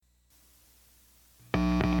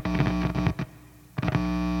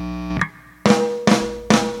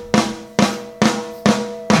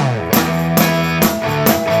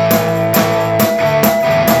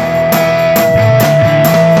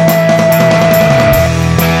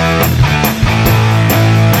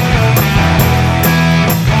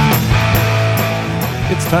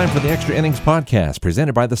time for the Extra Innings Podcast,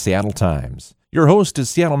 presented by the Seattle Times. Your host is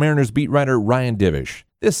Seattle Mariners beat writer Ryan Divish.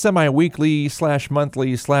 This semi-weekly /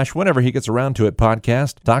 monthly / whenever he gets around to it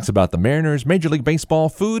podcast talks about the Mariners, Major League Baseball,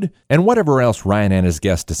 food, and whatever else Ryan and his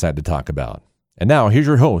guests decide to talk about. And now, here's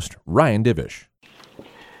your host, Ryan Divish.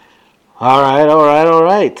 All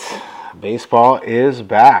right. Baseball is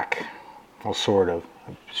back. Well, sort of.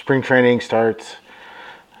 Spring training starts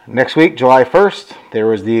next week, July 1st. There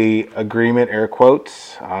was the agreement, air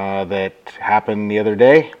quotes, that happened the other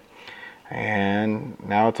day. And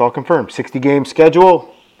now it's all confirmed. 60-game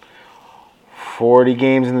schedule, 40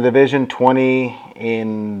 games in the division, 20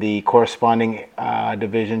 in the corresponding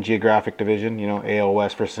division, geographic division, AL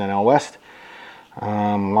West versus NL West.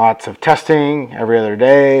 Lots of testing every other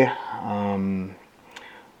day.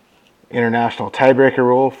 International tiebreaker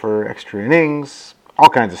rule for extra innings, all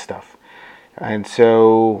kinds of stuff. And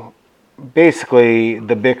so basically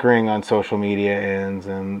the bickering on social media ends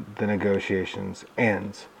and the negotiations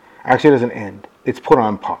ends. Actually, it doesn't end. It's put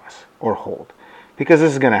on pause or hold because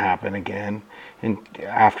this is going to happen again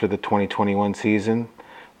after the 2021 season.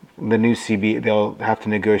 The new CB, they'll have to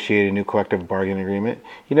negotiate a new collective bargaining agreement.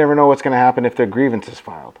 You never know what's going to happen if their grievance is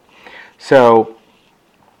filed. So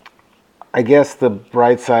I guess the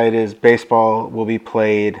bright side is baseball will be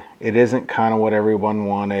played. It isn't kind of what everyone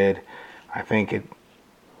wanted. I think it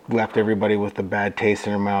left everybody with a bad taste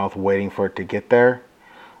in their mouth waiting for it to get there.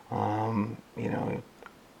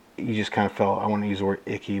 You just kind of felt, I want to use the word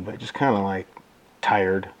icky, but just kind of like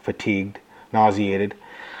tired, fatigued, nauseated.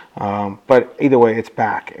 But either way, it's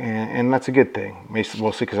back, and that's a good thing,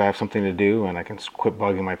 mostly because I have something to do and I can quit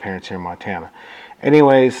bugging my parents here in Montana.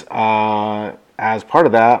 Anyways, as part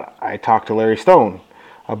of that, I talked to Larry Stone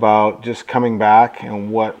about just coming back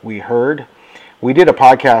and what we heard. We did a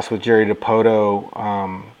podcast with Jerry Dipoto,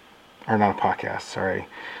 or not a podcast, sorry.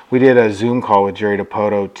 We did a Zoom call with Jerry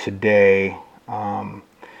Dipoto today,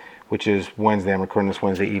 which is Wednesday. I'm recording this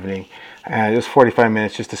Wednesday evening. And it was 45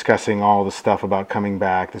 minutes just discussing all the stuff about coming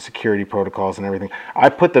back, the security protocols and everything. I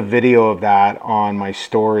put the video of that on my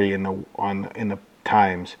story in the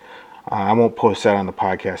Times. I won't post that on the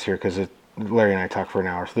podcast here because Larry and I talked for an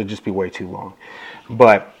hour, so it'll just be way too long.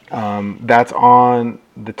 But that's on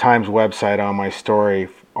the Times website on my story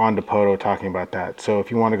on Dipoto talking about that. So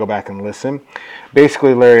if you want to go back and listen,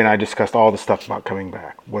 basically Larry and I discussed all the stuff about coming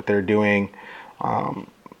back, what they're doing,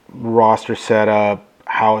 roster setup,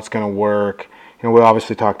 how it's going to work. We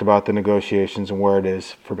obviously talked about the negotiations and where it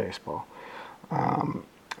is for baseball.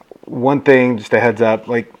 One thing, just a heads up,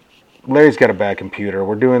 like Larry's got a bad computer.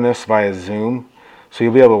 We're doing this via Zoom, so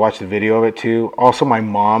you'll be able to watch the video of it too. Also, my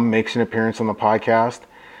mom makes an appearance on the podcast,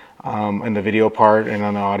 in the video part and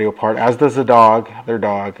on the audio part, as does their dog,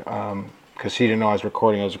 because she didn't know I was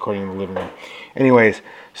recording. I was recording in the living room. Anyways,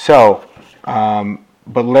 so,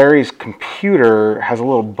 but Larry's computer has a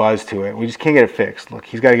little buzz to it. We just can't get it fixed. Look,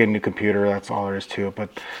 he's got to get a new computer. That's all there is to it, but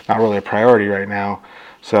not really a priority right now.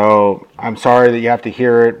 So I'm sorry that you have to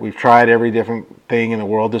hear it. We've tried every different thing in the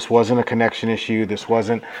world. This wasn't a connection issue. This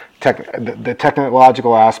wasn't the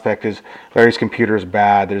technological aspect is Larry's computer is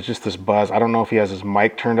bad. There's just this buzz. I don't know if he has his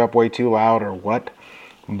mic turned up way too loud or what,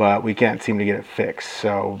 but we can't seem to get it fixed.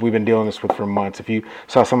 So we've been dealing this with for months. If you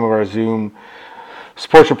saw some of our Zoom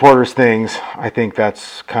sports reporters things, I think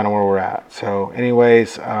that's kind of where we're at. So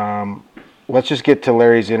anyways, let's just get to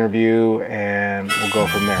Larry's interview and we'll go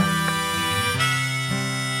from there.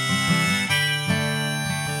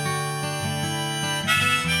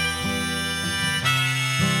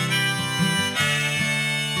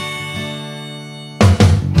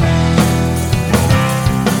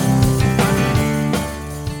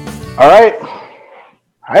 All right.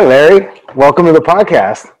 Hi, Larry. Welcome to the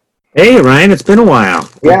podcast. Hey, Ryan. It's been a while.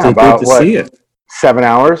 Yeah, good to see you. 7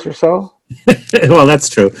 hours or so? Well, that's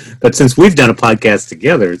true. But since we've done a podcast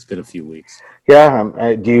together, it's been a few weeks.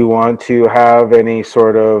 Yeah. Do you want to have any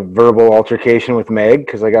sort of verbal altercation with Meg?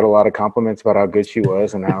 Because I got a lot of compliments about how good she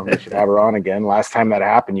was and how we should have her on again. Last time that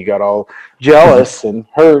happened, you got all jealous and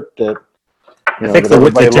hurt that, I think that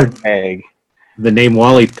everybody loved Meg. The name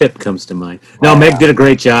Wally Pipp comes to mind. No, Meg did a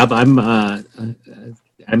great job. I'm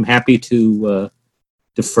happy to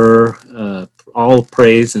defer all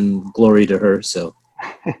praise and glory to her. So,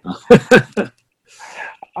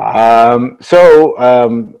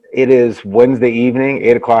 it is Wednesday evening,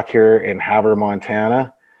 8:00 here in Havre,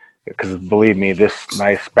 Montana. Because believe me, this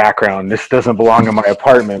nice background, this doesn't belong in my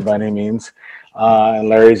apartment by any means. And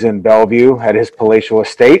Larry's in Bellevue at his palatial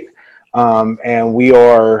estate, and we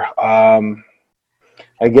are.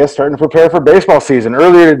 I guess starting to prepare for baseball season.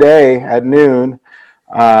 Earlier today at noon,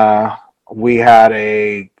 we had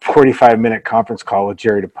a 45-minute conference call with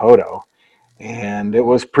Jerry Dipoto, and it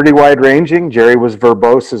was pretty wide ranging. Jerry was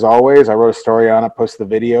verbose as always. I wrote a story on it, posted the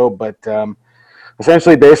video, but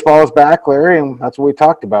essentially baseball is back, Larry, and that's what we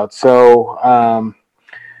talked about. So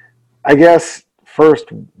I guess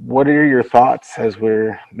first, what are your thoughts as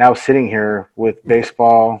we're now sitting here with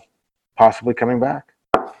baseball possibly coming back?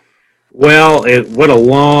 Well, what a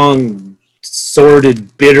long,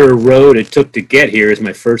 sordid, bitter road it took to get here is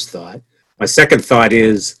my first thought. My second thought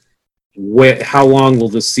is, how long will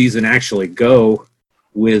the season actually go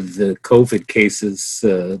with the COVID cases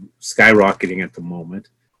skyrocketing at the moment?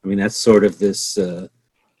 I mean, that's sort of this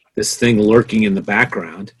thing lurking in the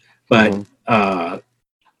background. But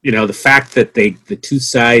the fact that the two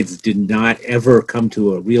sides did not ever come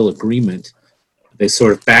to a real agreement, they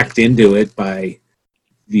sort of backed into it by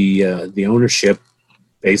the ownership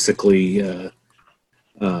basically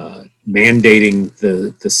mandating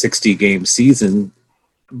the 60-game season,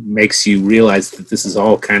 makes you realize that this is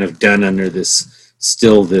all kind of done under this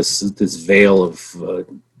veil of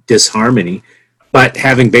disharmony. But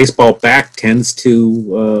having baseball back tends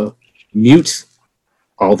to mute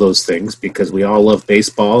all those things, because we all love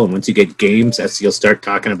baseball, and once you get games, you'll start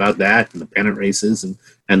talking about that and the pennant races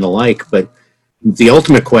and the like. But the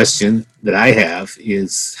ultimate question that I have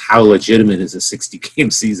is, how legitimate is a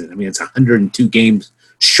 60-game season? I mean, it's 102 games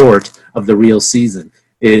short of the real season.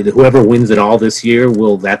 Whoever wins it all this year,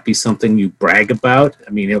 will that be something you brag about?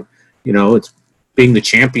 I mean, it's being the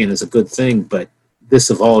champion is a good thing, but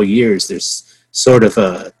this of all years, there's sort of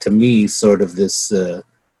this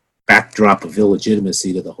backdrop of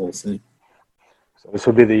illegitimacy to the whole thing. So this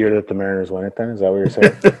would be the year that the Mariners win it then? Is that what you're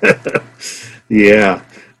saying? Yeah.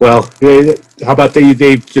 Well, how about they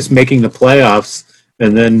just making the playoffs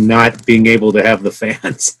and then not being able to have the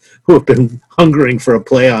fans who have been hungering for a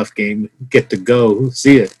playoff game get to go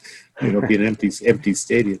see it? Be an empty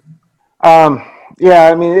stadium.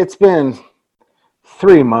 Yeah, I mean, it's been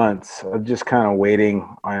 3 months of just kind of waiting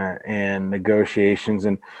and negotiations,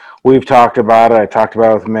 and we've talked about it. I talked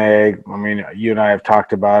about it with Meg. I mean, you and I have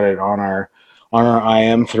talked about it on our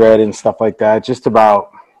IM thread and stuff like that, just about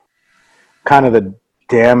kind of the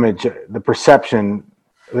damage and perception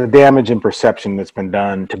that's been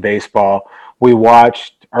done to baseball.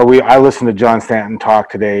 I listened to John Stanton talk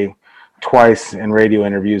today twice in radio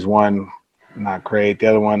interviews, one not great, the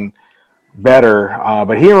other one better,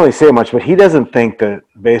 but he didn't really say much, but he doesn't think that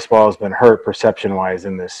baseball has been hurt perception-wise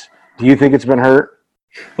in this. Do you think it's been hurt?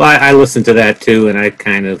 Well, I listened to that too, and I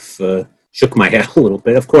kind of shook my head a little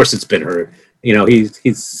bit. Of course it's been hurt.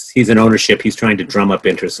 He's an ownership. He's trying to drum up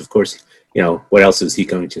interest. Of course, what else is he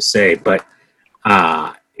going to say? But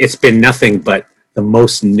it's been nothing but the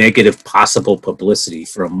most negative possible publicity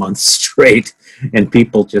for a month straight, and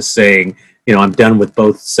people just saying, I'm done with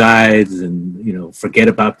both sides, and forget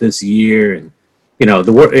about this year. And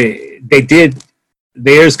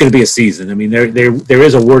there's going to be a season. I mean, there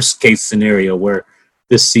is a worst case scenario where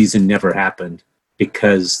this season never happened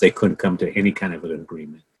because they couldn't come to any kind of an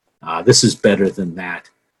agreement. This is better than that.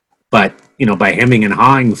 But by hemming and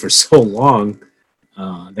hawing for so long,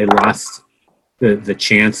 they lost the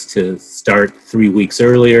chance to start 3 weeks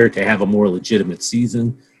earlier, to have a more legitimate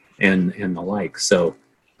season, and the like. So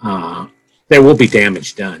there will be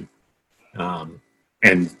damage done.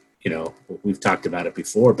 And we've talked about it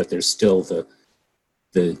before, but there's still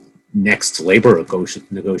the next labor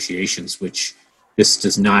negotiations, which this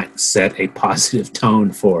does not set a positive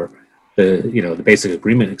tone for the basic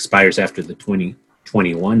agreement expires after the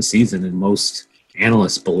 2021 season, and most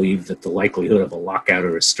analysts believe that the likelihood of a lockout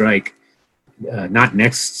or a strike, not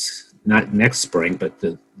next spring, but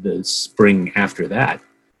the spring after that,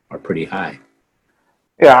 are pretty high.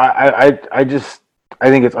 Yeah, I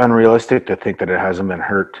think it's unrealistic to think that it hasn't been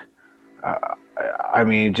hurt. I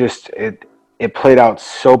mean, it played out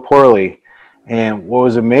so poorly. And what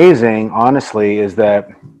was amazing, honestly, is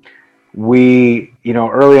that we,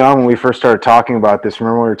 early on when we first started talking about this,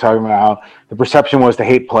 remember we were talking about how the perception was to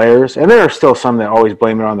hate players, and there are still some that always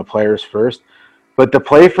blame it on the players first. But the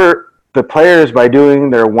players, by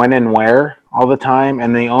doing their when and where all the time,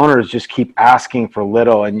 and the owners just keep asking for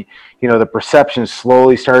little, and the perception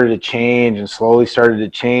slowly started to change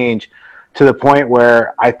to the point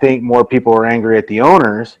where I think more people were angry at the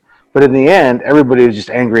owners, but in the end, everybody was just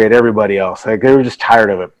angry at everybody else. Like, they were just tired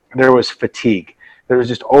of it. There was fatigue. There was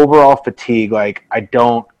just overall fatigue. Like, I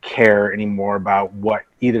don't care anymore about what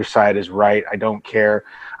either side is right. I don't care.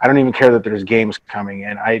 I don't even care that there's games coming,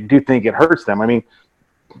 and I do think it hurts them. I mean,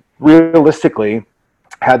 realistically,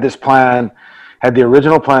 had the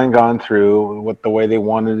original plan gone through with the way they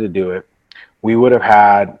wanted to do it, we would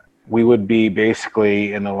be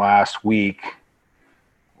basically in the last week,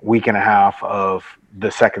 week and a half of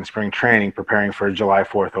the second spring training preparing for a July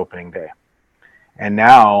 4th opening day. And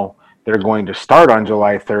now they're going to start on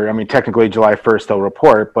July 3rd. I mean, technically July 1st they'll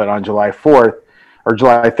report, but on July 4th or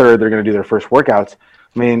July 3rd, they're going to do their first workouts.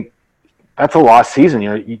 I mean, that's a lost season.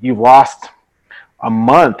 You've lost a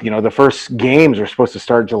month. The first games are supposed to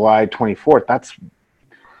start July 24th. That's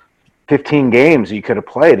 15 games you could have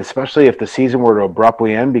played, especially if the season were to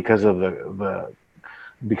abruptly end because of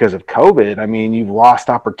because of COVID. I mean, you've lost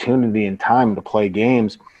opportunity and time to play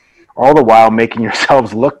games, all the while making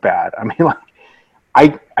yourselves look bad. I mean,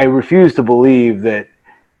 I refuse to believe that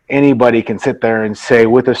anybody can sit there and say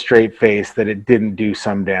with a straight face that it didn't do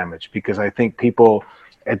some damage, because I think people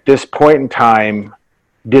at this point in time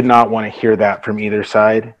did not want to hear that from either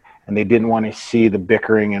side, and they didn't want to see the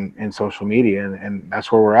bickering in social media, and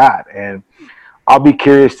that's where we're at. And I'll be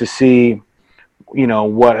curious to see,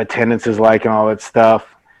 what attendance is like and all that stuff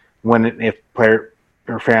if player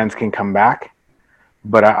or fans can come back.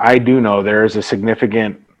 But I do know there is a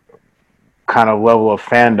significant kind of level of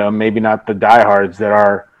fandom, maybe not the diehards, that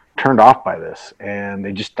are turned off by this, and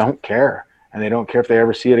they just don't care, and they don't care if they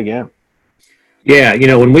ever see it again. Yeah,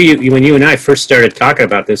 when you and I first started talking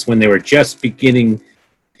about this, when they were just beginning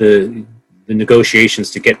the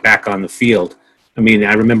negotiations to get back on the field, I mean,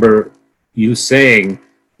 I remember you saying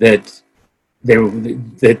that there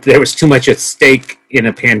was too much at stake in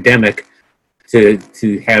a pandemic to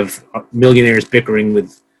have billionaires bickering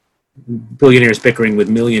with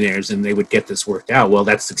millionaires, and they would get this worked out. Well,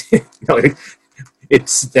 that's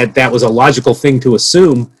it's that was a logical thing to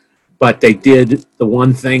assume, but they did the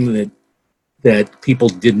one thing that people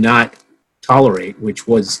did not tolerate, which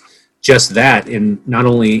was just that, and not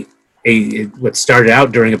only what started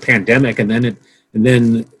out during a pandemic, and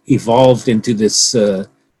then evolved into this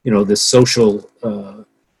this social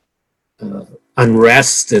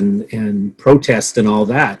unrest and protest and all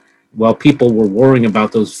that. While people were worrying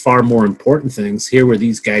about those far more important things, here were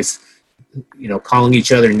these guys, calling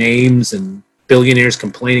each other names, and billionaires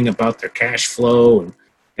complaining about their cash flow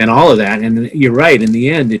and all of that. And you're right. In the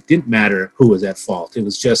end, it didn't matter who was at fault. It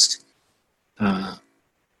was just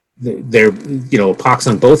there, pox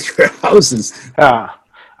on both your houses.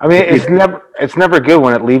 I mean, it's never good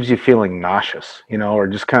when it leaves you feeling nauseous, or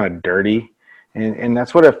just kind of dirty, and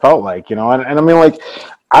that's what it felt like, And I mean, like,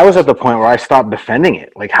 I was at the point where I stopped defending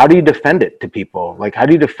it. Like, how do you defend it to people? Like, how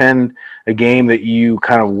do you defend a game that you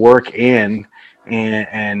kind of work in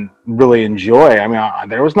and really enjoy? I mean,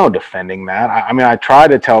 there was no defending that. I mean, I try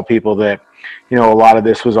to tell people that, a lot of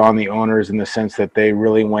this was on the owners in the sense that they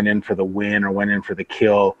really went in for the win or went in for the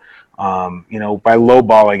kill, by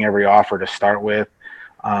lowballing every offer to start with.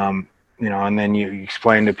 And then you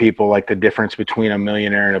explain to people like the difference between a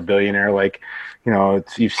millionaire and a billionaire. Like,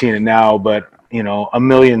 you've seen it now, but a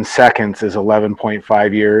million seconds is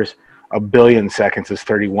 11.5 years. A billion seconds is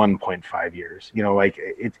 31.5 years. Like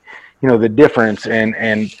it's, the difference.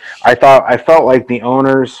 And I felt like the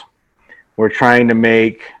owners were trying to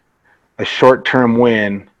make a short-term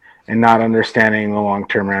win and not understanding the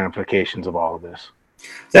long-term ramifications of all of this.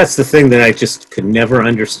 That's the thing that I just could never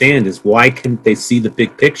understand, is why couldn't they see the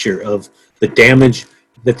big picture of the damage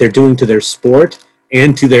that they're doing to their sport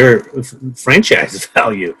and to their franchise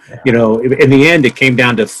value? Yeah. In the end, it came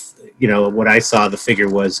down to, what I saw the figure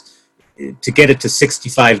was to get it to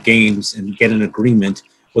 65 games and get an agreement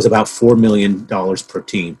was about $4 million per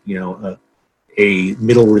team, a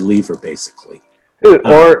middle reliever basically.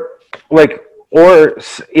 Or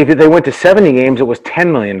if they went to 70 games, it was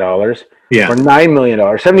 $10 million. Yeah. Or $9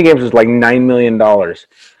 million. 70 games was like $9 million.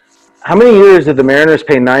 How many years did the Mariners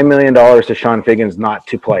pay $9 million to Sean Figgins not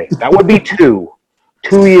to play? That would be 2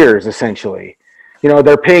 years, essentially.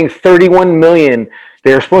 They're paying $31 million.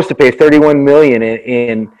 They're supposed to pay $31 million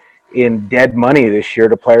in dead money this year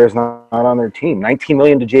to players not on their team. $19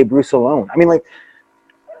 million to Jay Bruce alone. I mean, like,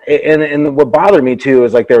 and what bothered me too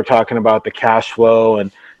is like they were talking about the cash flow and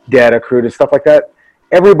debt accrued and stuff like that.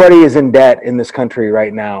 Everybody is in debt in this country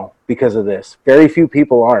right now because of this. Very few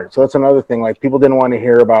people aren't. So that's another thing. Like, people didn't want to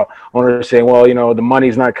hear about owners saying, well, the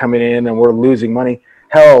money's not coming in and we're losing money.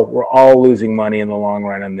 Hell, we're all losing money in the long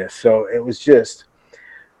run on this. So it was just,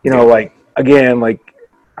 like, again, like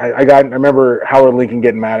I remember Howard Lincoln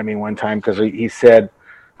getting mad at me one time because I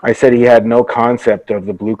said he had no concept of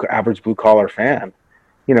the average blue collar fan,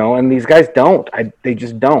 and these guys don't. They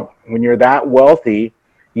just don't. When you're that wealthy,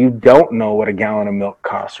 you don't know what a gallon of milk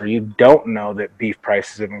costs, or you don't know that beef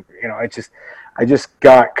prices have, I just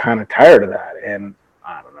got kind of tired of that. And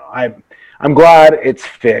I don't know, I'm glad it's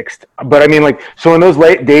fixed, but I mean, like, so in those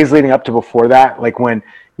late days leading up to before that, like when,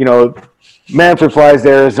 Manfred flies to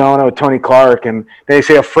Arizona with Tony Clark, and they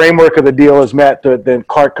say a framework of the deal is met. Then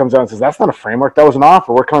Clark comes out and says, "That's not a framework. That was an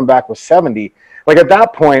offer. We're coming back with 70." Like at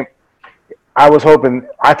that point, I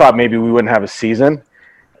thought maybe we wouldn't have a season,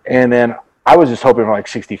 and then I was just hoping for like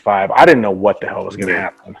 65. I didn't know what the hell was going to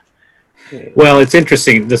happen. Well, it's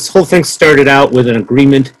interesting. This whole thing started out with an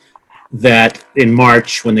agreement that in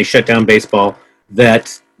March, when they shut down baseball,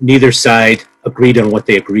 that neither side agreed on what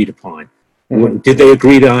they agreed upon. Mm-hmm. Did they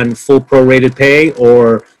agree on full prorated pay,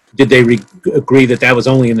 or did they agree that was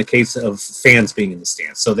only in the case of fans being in the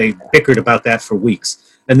stands? So they bickered about that for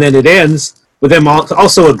weeks. And then it ends with them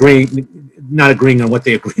also not agreeing on what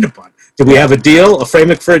they agreed upon. Do we have a deal, a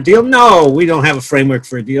framework for a deal? No, we don't have a framework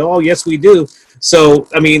for a deal. Oh, yes, we do. So,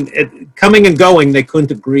 I mean, coming and going, they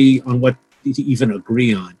couldn't agree on what to even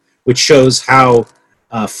agree on, which shows how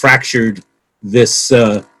fractured this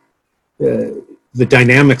the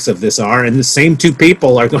dynamics of this are. And the same two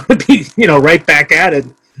people are going to be, right back at it,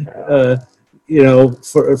 for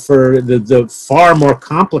the far more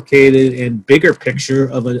complicated and bigger picture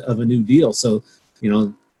of a new deal. So,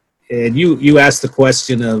 and you asked the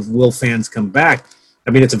question of will fans come back? I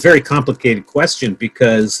mean, it's a very complicated question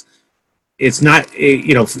because it's not,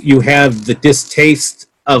 you have the distaste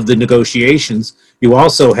of the negotiations. You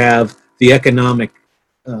also have the economic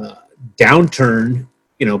downturn,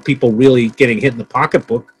 people really getting hit in the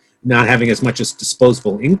pocketbook, not having as much as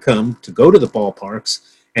disposable income to go to the ballparks.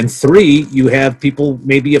 And 3, you have people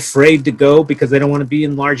maybe afraid to go because they don't want to be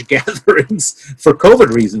in large gatherings for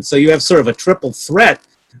COVID reasons. So you have sort of a triple threat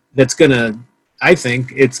that's going to, I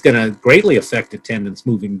think, it's going to greatly affect attendance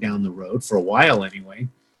moving down the road for a while anyway.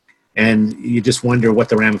 And you just wonder what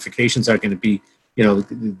the ramifications are going to be. A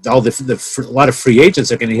lot of free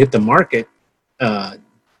agents are going to hit the market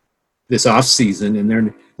this off season, and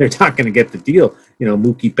they're not going to get the deal.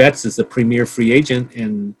 Mookie Betts is the premier free agent,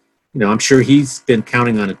 and I'm sure he's been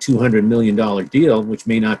counting on a $200 million deal, which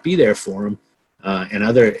may not be there for him, and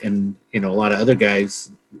a lot of other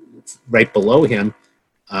guys right below him.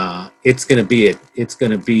 It's going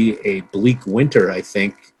to be a bleak winter, I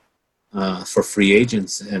think, for free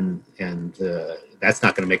agents, and that's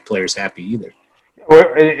not going to make players happy either. Well,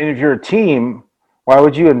 if you're a team, why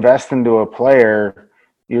would you invest into a player?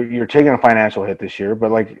 You're taking a financial hit this year, but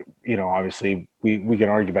obviously we can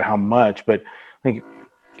argue about how much, but if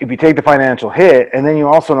you take the financial hit and then you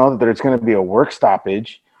also know that there's going to be a work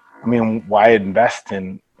stoppage, I mean, why invest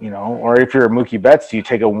in, or if you're a Mookie Betts, do you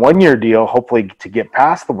take a 1-year deal, hopefully to get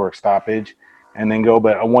past the work stoppage and then go,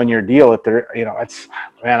 but a 1-year deal if they're,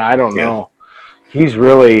 I don't know. He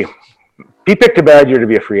picked a bad year to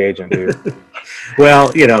be a free agent, dude.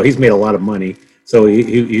 Well, he's made a lot of money. So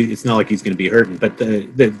it's not like he's going to be hurting. But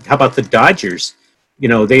how about the Dodgers?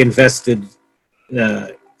 They invested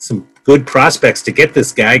some good prospects to get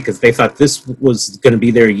this guy because they thought this was going to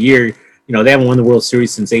be their year. They haven't won the World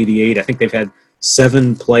Series since '88. I think they've had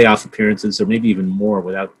 7 playoff appearances, or maybe even more,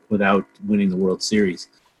 without winning the World Series.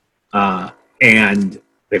 And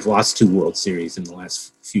they've lost 2 World Series in the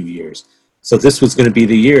last few years. So this was going to be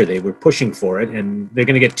the year. They were pushing for it, and they're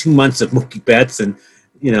going to get 2 months of Mookie Betts, and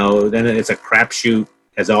then it's a crapshoot,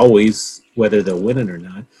 as always, whether they'll win it or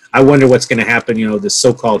not. I wonder what's going to happen, the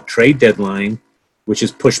so-called trade deadline, which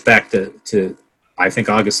is pushed back to I think,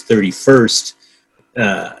 August 31st.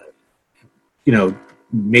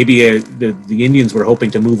 Maybe the Indians were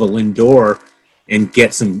hoping to move a Lindor and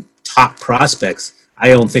get some top prospects. I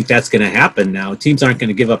don't think that's going to happen now. Teams aren't going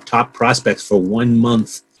to give up top prospects for 1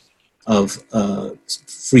 month of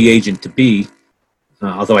free agent to be.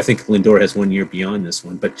 Although I think Lindor has 1 year beyond this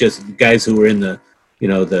one, but just guys who are in the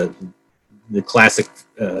classic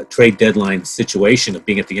trade deadline situation of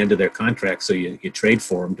being at the end of their contract, so you trade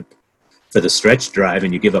for them for the stretch drive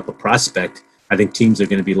and you give up a prospect. I think teams are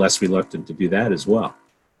going to be less reluctant to do that as well.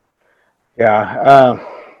 Yeah,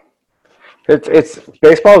 it's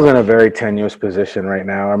baseball's in a very tenuous position right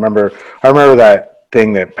now. I remember that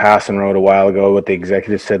thing that Passan wrote a while ago. What the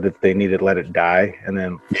executives said that they needed to let it die and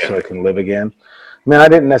then so it can live again. I mean, I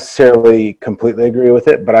didn't necessarily completely agree with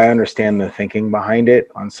it, but I understand the thinking behind it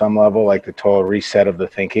on some level, like the total reset of the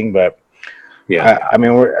thinking. But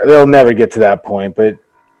they'll never get to that point. But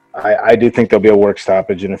I do think there'll be a work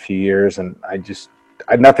stoppage in a few years, and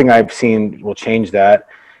nothing I've seen will change that.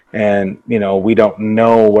 And we don't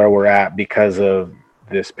know where we're at because of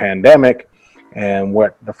this pandemic and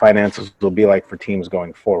what the finances will be like for teams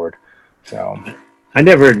going forward. So. I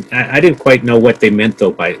didn't quite know what they meant,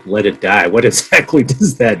 though, by let it die. What exactly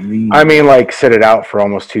does that mean? I mean, like, sit it out for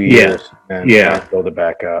almost 2 years and build it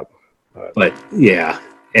back up. But yeah.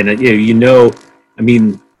 And, I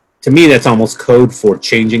mean, to me, that's almost code for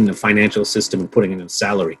changing the financial system and putting in a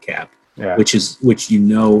salary cap, which is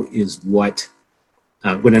what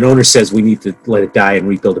when an owner says we need to let it die and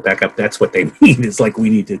rebuild it back up, that's what they mean. It's like we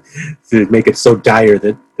need to make it so dire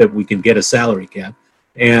that we can get a salary cap.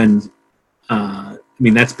 And I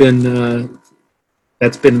mean, that's been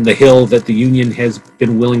the hill that the union has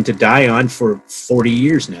been willing to die on for 40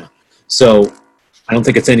 years now. So I don't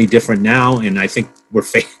think it's any different now. And I think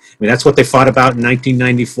that's what they fought about in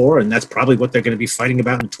 1994, and that's probably what they're going to be fighting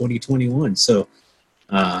about in 2021. So,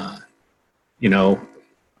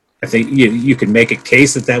 I think you could make a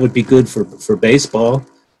case that would be good for baseball.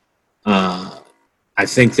 I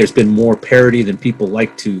think there's been more parity than people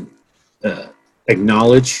like to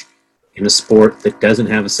acknowledge in a sport that doesn't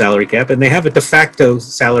have a salary cap, and they have a de facto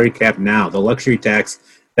salary cap now. The luxury tax.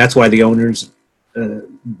 That's why the owners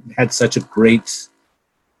had such a great,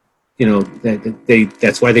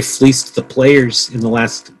 that's why they fleeced the players in the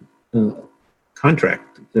last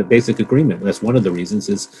contract, the basic agreement. That's one of the reasons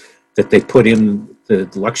is that they put in the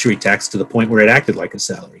luxury tax to the point where it acted like a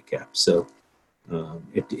salary cap. So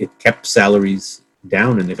it kept salaries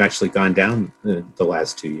down, and they've actually gone down the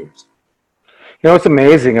last 2 years. What's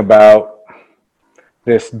amazing about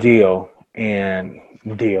this deal, I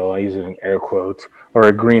use it in air quotes, or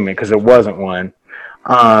agreement, because it wasn't one.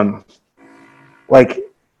 The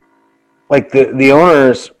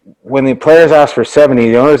owners, when the players asked for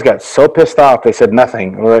 70, the owners got so pissed off, they said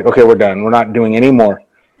nothing. We're like, okay, we're done. We're not doing any more.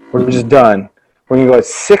 We're just done. We're going to go at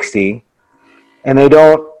 60, and they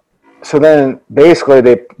don't. So then basically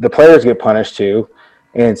the players get punished too.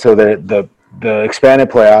 And so the expanded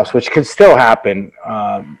playoffs, which could still happen,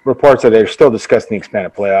 reports that they're still discussing the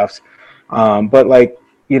expanded playoffs. But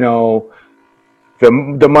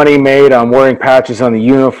the money made on wearing patches on the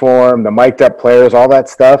uniform, the mic'd up players, all that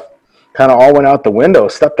stuff kind of all went out the window.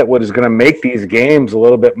 Stuff that was going to make these games a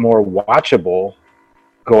little bit more watchable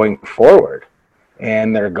going forward.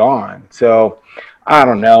 And they're gone. So I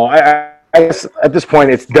don't know. I guess at this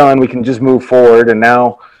point it's done. We can just move forward, and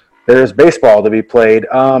now there's baseball to be played.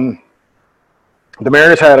 The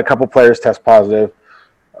Mariners had a couple players test positive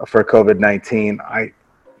for COVID-19.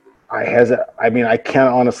 I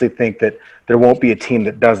can't honestly think that there won't be a team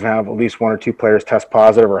that doesn't have at least one or two players test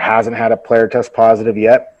positive or hasn't had a player test positive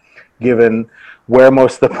yet, given where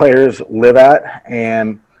most of the players live at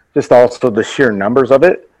and just also the sheer numbers of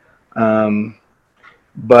it.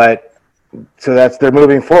 But so they're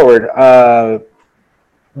moving forward.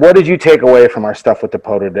 What did you take away from our stuff with the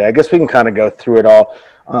POTA today? I guess we can kind of go through it all.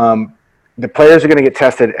 The players are going to get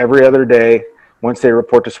tested every other day once they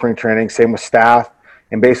report to spring training. Same with staff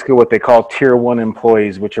and basically what they call tier 1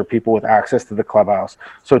 employees, which are people with access to the clubhouse.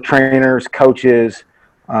 So trainers, coaches,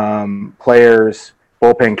 players,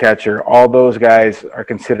 bullpen catcher, all those guys are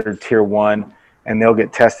considered tier 1, and they'll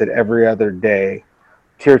get tested every other day.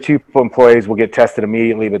 Tier 2 employees will get tested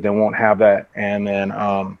immediately, but they won't have that. And then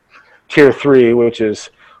tier 3, which is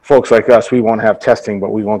folks like us, we won't have testing,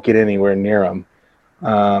 but we won't get anywhere near them.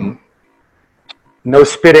 No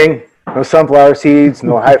spitting, no sunflower seeds,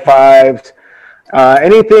 no high fives.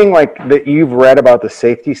 Anything like that you've read about the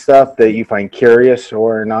safety stuff that you find curious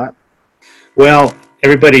or not? Well,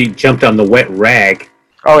 everybody jumped on the wet rag.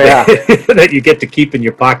 Oh, yeah. That you get to keep in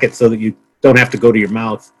your pocket so that you don't have to go to your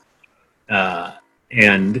mouth.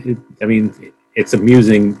 It's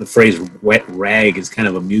amusing. The phrase "wet rag" is kind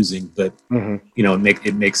of amusing, but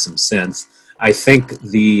it makes some sense. I think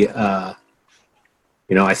the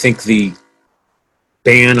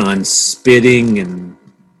ban on spitting and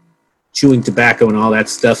chewing tobacco and all that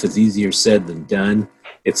stuff is easier said than done.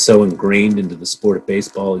 It's so ingrained into the sport of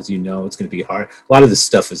baseball, as you know. It's going to be hard. A lot of this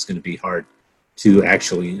stuff is going to be hard to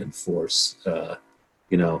actually enforce.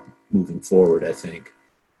 Moving forward, I think.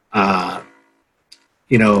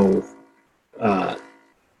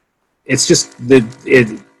 It's just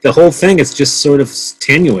the whole thing is just sort of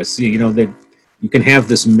tenuous. That you can have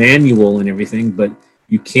this manual and everything, but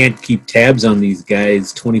you can't keep tabs on these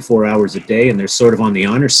guys 24 hours a day, and they're sort of on the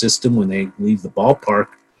honor system when they leave the ballpark.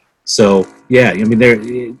 So yeah,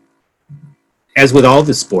 as with all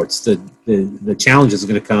the sports, the challenge is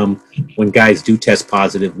going to come when guys do test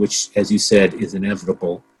positive, which, as you said, is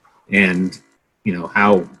inevitable. And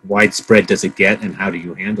how widespread does it get, and how do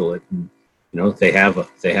you handle it? And they have a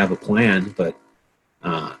plan, but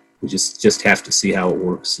we just have to see how it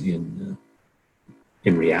works in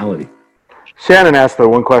reality. Shannon asked the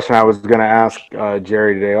one question I was going to ask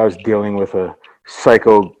Jerry today. I was dealing with a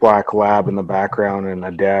psycho black lab in the background and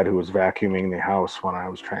a dad who was vacuuming the house when I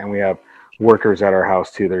was trying. We have workers at our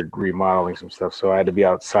house too. They're remodeling some stuff, so I had to be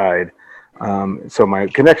outside. So my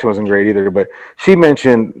connection wasn't great either. But she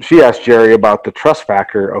asked Jerry about the trust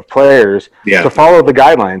factor of players to follow the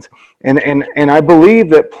guidelines, and I believe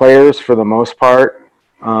that players for the most part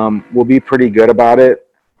will be pretty good about it,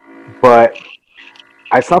 but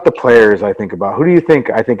it's not the players I think about. Who do you think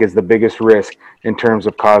I think is the biggest risk in terms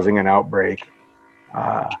of causing an outbreak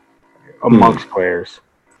amongst players?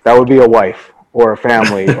 That would be a wife or a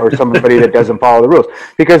family or somebody that doesn't follow the rules,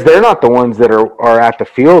 because they're not the ones that are at the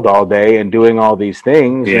field all day and doing all these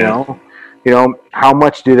things. You know, how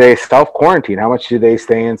much do they self quarantine? How much do they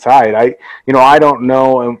stay inside? I don't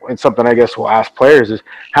know. And something I guess we'll ask players is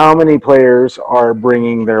how many players are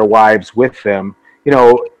bringing their wives with them.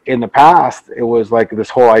 In the past, it was like this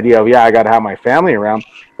whole idea of, I got to have my family around.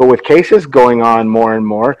 But with cases going on more and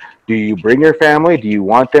more, do you bring your family? Do you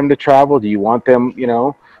want them to travel? Do you want them,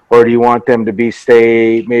 or do you want them to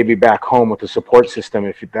stay maybe back home with a support system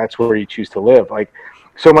if that's where you choose to live? Like,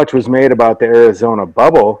 so much was made about the Arizona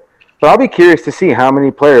bubble, but I'll be curious to see how many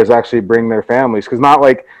players actually bring their families. Because not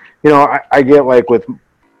like, I get like with,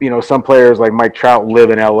 some players like Mike Trout live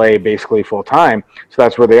in LA basically full time. So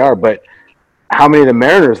that's where they are. But how many of the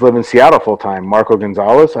Mariners live in Seattle full time? Marco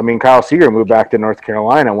Gonzalez. I mean, Kyle Seager moved back to North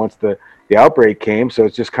Carolina once the outbreak came, so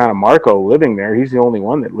it's just kind of Marco living there. He's the only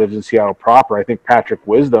one that lives in Seattle proper. I think Patrick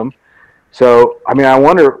Wisdom. So, I mean, I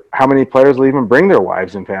wonder how many players will even bring their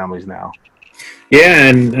wives and families now. Yeah,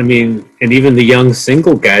 and I mean, and even the young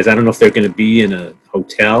single guys, I don't know if they're going to be in a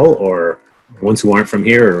hotel or ones who aren't from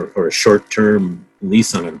here or a short-term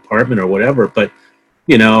lease on an apartment or whatever, but,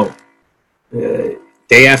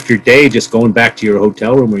 day after day, just going back to your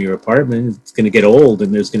hotel room or your apartment, it's going to get old,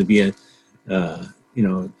 and there's going to be an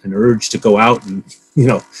urge to go out and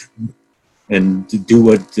and to do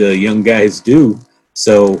what young guys do.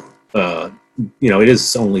 So it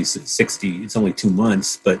is only 60. It's only 2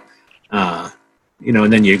 months, but and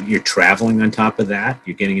then you're traveling on top of that.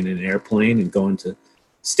 You're getting in an airplane and going to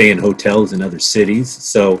stay in hotels in other cities.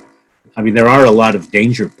 So, I mean, there are a lot of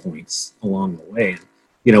danger points along the way.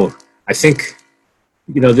 And, I think.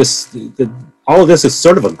 All of this is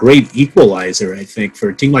sort of a great equalizer, I think, for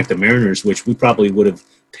a team like the Mariners, which we probably would have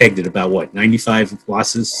pegged at about 95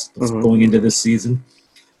 losses going into this season.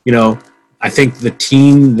 I think the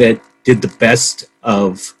team that did the best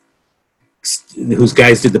whose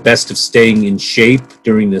guys did the best of staying in shape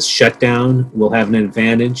during this shutdown will have an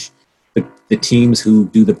advantage. The teams who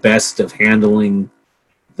do the best of handling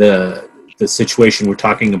the situation we're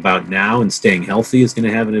talking about now and staying healthy is going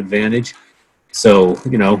to have an advantage. So,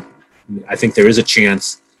 I think there is a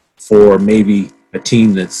chance for maybe a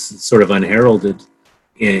team that's sort of unheralded,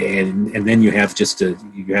 and then you have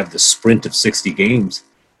the sprint of 60 games.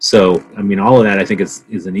 So, I mean, all of that I think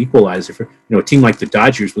is an equalizer for a team like the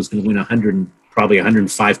Dodgers was going to win probably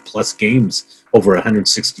 105 plus games over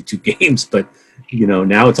 162 games, but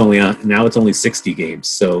now it's only 60 games,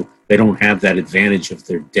 so they don't have that advantage of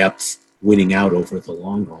their depth winning out over the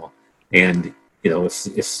long haul. And if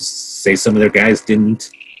say some of their guys didn't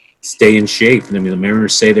stay in shape, and I mean the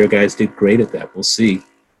Mariners say their guys did great at that, we'll see.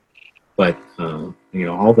 But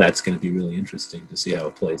all that's going to be really interesting to see how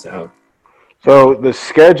it plays out. So the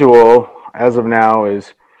schedule as of now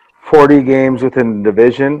is 40 games within the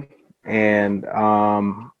division, and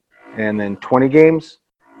then 20 games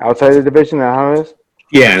outside the division. Is that how it is?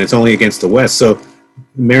 Yeah, and it's only against the West. So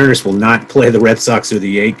the Mariners will not play the Red Sox or the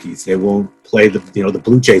Yankees. They won't play the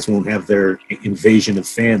Blue Jays won't have their invasion of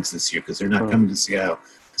fans this year because they're not coming to Seattle.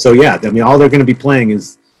 So yeah, I mean, all they're going to be playing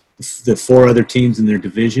is the 4 other teams in their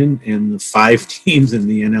division and the 5 teams in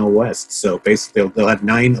the NL West. So basically, they'll have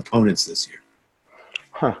 9 opponents this year.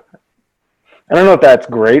 Huh. I don't know if that's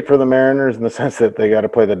great for the Mariners in the sense that they got to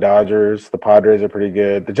play the Dodgers. The Padres are pretty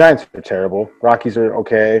good. The Giants are terrible. Rockies are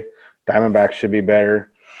okay. Diamondbacks should be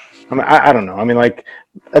better. I mean, I don't know. I mean, like,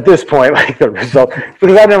 at this point, like, the result,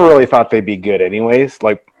 because I never really thought they'd be good anyways.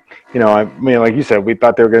 Like, I mean, like you said, we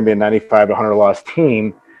thought they were going to be a 95 to 100 loss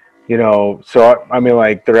team, so, I mean,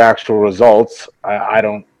 like, their actual results, I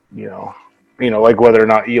don't, like, whether or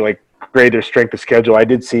not you, like, grade their strength of schedule. I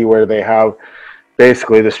did see where they have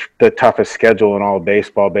basically the toughest schedule in all of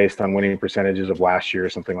baseball based on winning percentages of last year or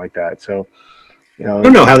something like that. So, I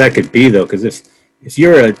don't know how that could be, though, because if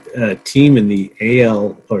you're a team in the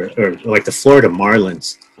AL or like the Florida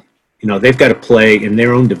Marlins, they've got to play in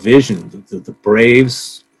their own division. The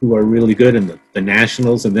Braves, who are really good, and the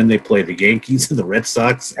Nationals, and then they play the Yankees and the Red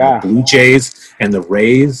Sox and the Blue Jays and the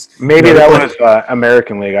Rays. Maybe that was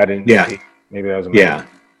American League. I didn't see. Maybe that was American. Yeah.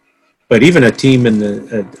 But even a team in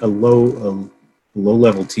a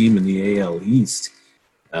low-level team in the AL East,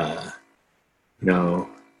 I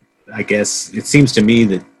guess it seems to me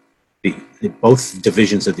that both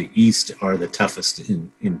divisions of the East are the toughest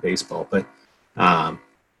in baseball. But the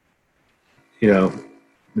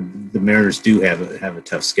Mariners do have a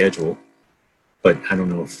tough schedule, but I don't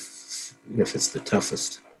know if it's the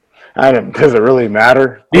toughest. Does it really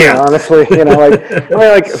matter? Yeah, honestly,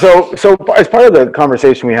 so as part of the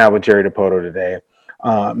conversation we had with Jerry Dipoto today,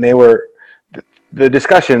 the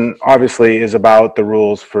discussion obviously is about the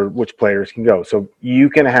rules for which players can go. So you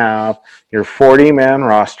can have your 40-man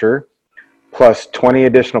roster plus 20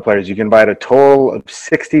 additional players. You can invite a total of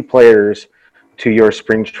 60 players to your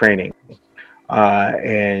spring training,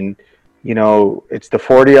 and it's the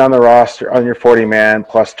 40 on the roster on your 40-man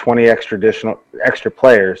plus 20 extra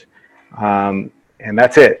players. And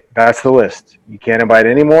that's it. That's the list. You can't invite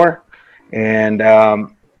any more. And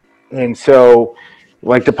so,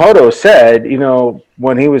 like Dipoto said,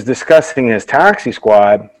 when he was discussing his taxi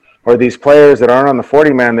squad or these players that aren't on the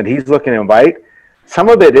 40-man that he's looking to invite, some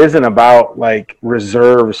of it isn't about like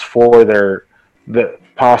reserves for the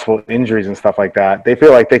possible injuries and stuff like that. They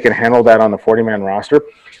feel like they can handle that on the 40-man roster.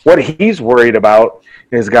 What he's worried about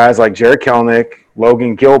is guys like Jarred Kelenic,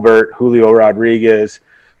 Logan Gilbert, Julio Rodriguez,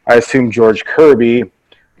 I assume George Kirby,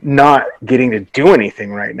 not getting to do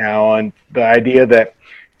anything right now. And the idea that,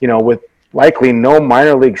 with likely no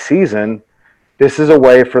minor league season, this is a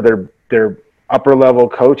way for their upper level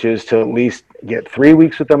coaches to at least get 3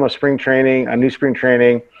 weeks with them of spring training, a new spring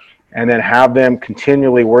training, and then have them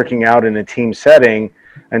continually working out in a team setting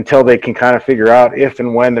until they can kind of figure out if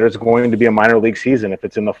and when there's going to be a minor league season, if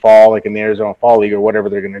it's in the fall, like in the Arizona Fall League or whatever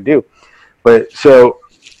they're going to do. But so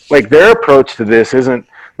like their approach to this isn't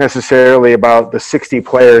necessarily about the 60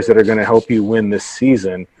 players that are going to help you win this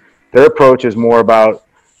season. Their approach is more about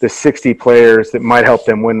the 60 players that might help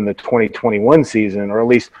them win in the 2021 season, or at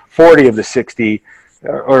least 40 of the 60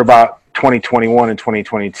 or about 2021 and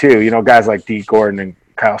 2022. Guys like Dee Gordon and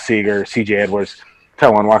Kyle Seager, CJ Edwards,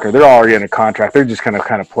 Taijuan Walker, they're already in a contract. They're just going to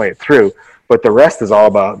kind of play it through. But the rest is all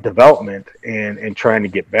about development and trying to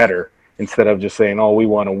get better instead of just saying, oh, we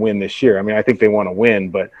want to win this year. I mean, I think they want to win,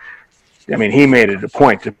 but he made it a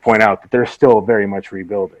point to point out that they're still very much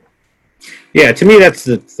rebuilding. Yeah, to me, that's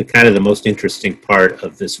the kind of the most interesting part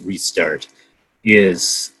of this restart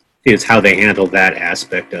is how they handle that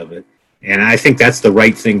aspect of it. And I think that's the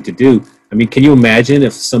right thing to do. I mean, can you imagine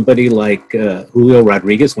if somebody like Julio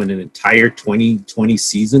Rodriguez went an entire 2020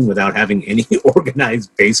 season without having any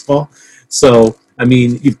organized baseball? So, I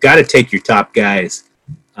mean, you've got to take your top guys.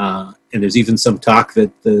 And there's even some talk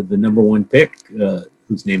that the number one pick,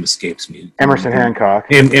 whose name escapes me. Emerson Hancock.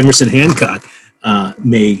 Emerson Hancock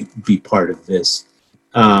may be part of this.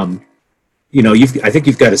 I think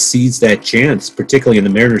you've got to seize that chance, particularly in the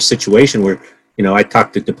Mariners situation where, I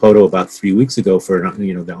talked to Dipoto about 3 weeks ago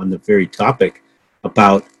on the very topic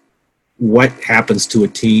about what happens to a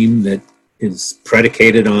team that is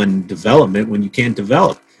predicated on development when you can't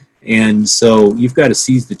develop. And so you've got to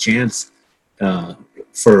seize the chance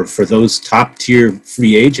for those top tier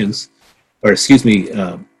free agents, or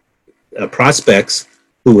prospects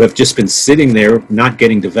who have just been sitting there not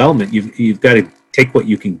getting development. You've got to take what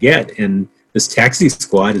you can get, and this taxi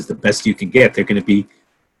squad is the best you can get. They're going to be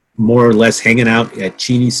more or less hanging out at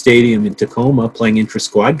Cheney Stadium in Tacoma playing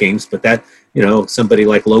intra-squad games, but that, somebody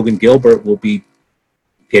like Logan Gilbert will be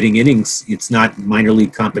getting innings. It's not minor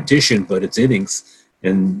league competition, but it's innings,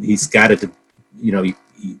 and he's got to,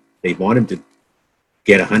 they want him to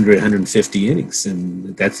get 100, 150 innings,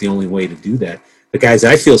 and that's the only way to do that. The guys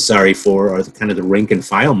I feel sorry for are the rank and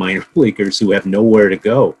file minor leaguers who have nowhere to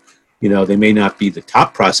go. They may not be the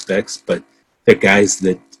top prospects, but they're guys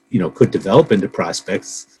that, could develop into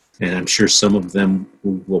prospects, and I'm sure some of them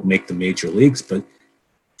will make the major leagues, but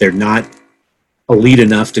they're not elite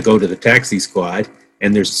enough to go to the taxi squad,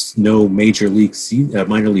 and there's no minor league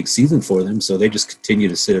season for them, so they just continue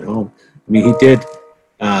to sit at home. I mean,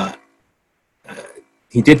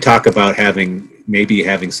 he did talk about having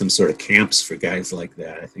some sort of camps for guys like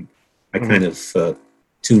that. I think I kind of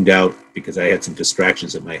tuned out because I had some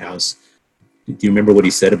distractions at my house. Do you remember what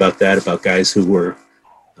he said about that, about guys who were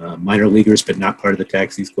minor leaguers but not part of the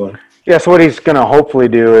taxi squad? Yeah, so what he's going to hopefully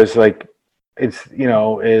do is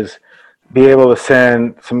be able to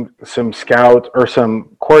send some scouts or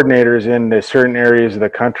some coordinators into certain areas of the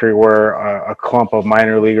country where a clump of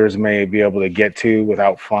minor leaguers may be able to get to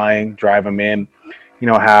without flying, drive them in,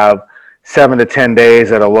 have 7 to 10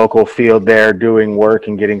 days at a local field there doing work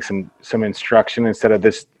and getting some instruction instead of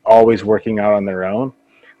this always working out on their own.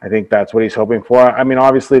 I think that's what he's hoping for. I mean,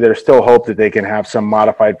 obviously, there's still hope that they can have some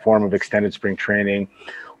modified form of extended spring training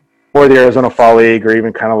or the Arizona Fall League, or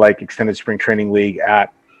even kind of like extended spring training league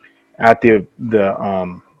at the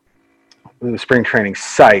spring training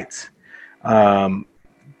sites.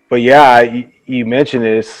 But yeah, you mentioned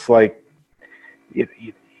it. It's like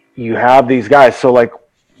you have these guys. So like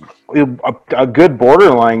a good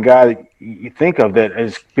borderline guy that you think of that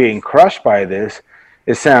is being crushed by this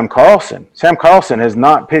is Sam Carlson. Sam Carlson has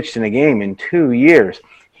not pitched in a game in 2 years.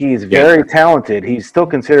 He's very talented. He's still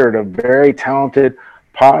considered a very talented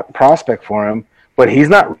prospect for him, but he's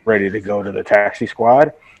not ready to go to the taxi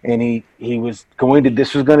squad. And he was going to,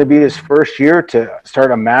 this was going to be his first year to start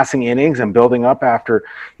amassing innings and building up after,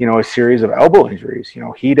 a series of elbow injuries.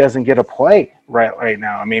 He doesn't get a play right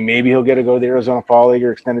now. I mean, maybe he'll get to go to the Arizona Fall League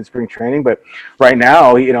or extended spring training, but right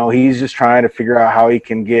now, he's just trying to figure out how he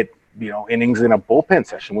can get, innings in a bullpen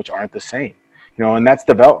session, which aren't the same, and that's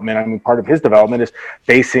development. I mean, part of his development is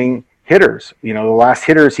facing hitters. The last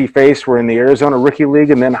hitters he faced were in the Arizona Rookie League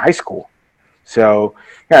and then high school. So,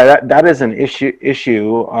 yeah, that is an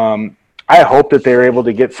issue. I hope that they're able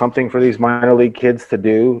to get something for these minor league kids to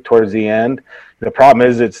do towards the end. The problem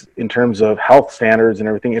is it's in terms of health standards and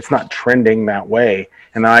everything, it's not trending that way.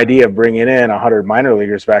 And the idea of bringing in 100 minor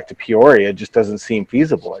leaguers back to Peoria just doesn't seem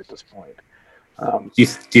feasible at this point. Do you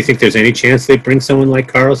think there's any chance they bring someone like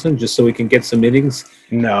Carlson just so we can get some innings?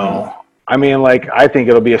 No. I mean, I think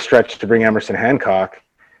it'll be a stretch to bring Emerson Hancock.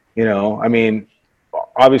 I mean,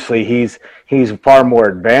 obviously he's far more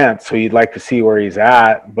advanced, so you'd like to see where he's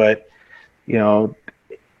at. But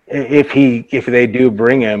if they do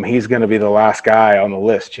bring him, he's going to be the last guy on the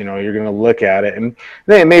list. You're going to look at it, and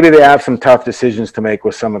maybe they have some tough decisions to make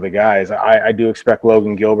with some of the guys. I do expect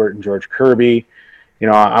Logan Gilbert and George Kirby.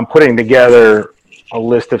 I'm putting together a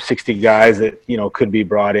list of 60 guys that could be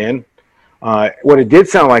brought in. What it did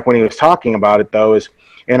sound like when he was talking about it, though, is,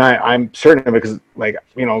 and I'm certain of it because,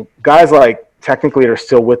 guys like technically are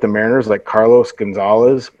still with the Mariners, like Carlos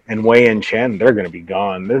Gonzalez and Wei-Yin Chen, they're going to be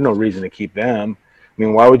gone. There's no reason to keep them. I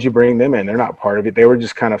mean, why would you bring them in? They're not part of it. They were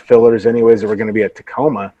just kind of fillers anyways that were going to be at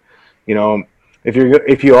Tacoma.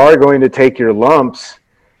 If you are going to take your lumps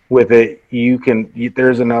with it,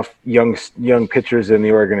 there's enough young pitchers in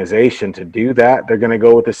the organization to do that. They're going to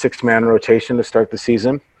go with a 6-man rotation to start the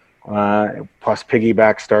season, plus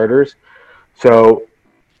piggyback starters. So,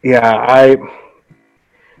 yeah,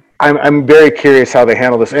 I'm very curious how they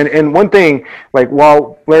handle this. And one thing,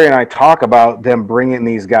 while Larry and I talk about them bringing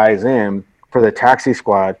these guys in for the taxi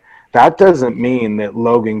squad, that doesn't mean that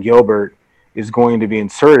Logan Gilbert is going to be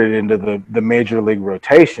inserted into the major league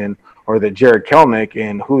rotation, or that Jared Kelenic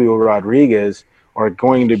and Julio Rodriguez are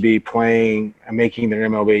going to be playing and making their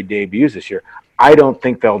MLB debuts this year. I don't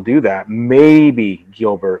think they'll do that. Maybe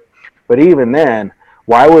Gilbert. But even then,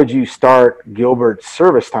 why would you start Gilbert's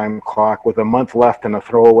service time clock with a month left in a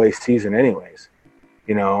throwaway season anyways?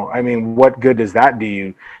 I mean, what good does that do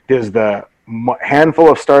you? Does the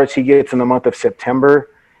handful of starts he gets in the month of September,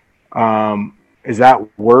 is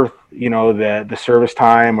that worth, the service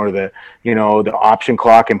time or the option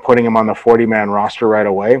clock and putting him on the 40-man roster right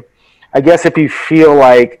away? I guess if you feel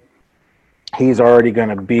like he's already going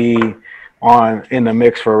to be in the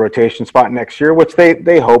mix for a rotation spot next year, which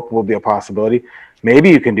they hope will be a possibility, maybe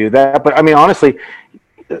you can do that. But I mean, honestly,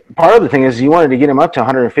 part of the thing is you wanted to get him up to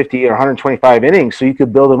 150 or 125 innings so you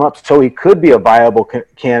could build him up so he could be a viable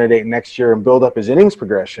candidate next year and build up his innings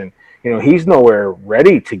progression. He's nowhere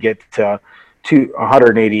ready to get to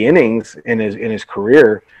 180 innings in his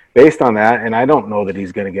career based on that. And I don't know that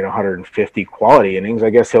he's going to get 150 quality innings. I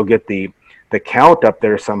guess he'll get the count up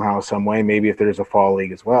there somehow, some way, maybe if there's a fall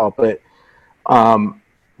league as well. But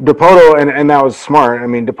Dipoto, and that was smart. I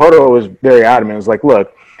mean, Dipoto was very adamant. It was like,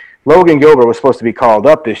 look, Logan Gilbert was supposed to be called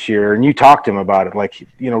up this year, and you talked to him about it. Like,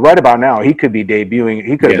 right about now, he could be debuting.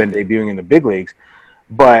 He could have been debuting in the big leagues.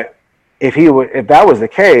 But if that was the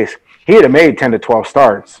case, he'd have made 10 to 12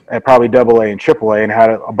 starts at probably AA and AAA and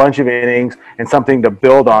had a bunch of innings and something to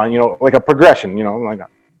build on, like a progression,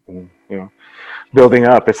 building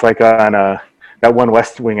up. It's like on that one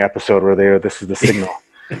West Wing episode where this is the signal.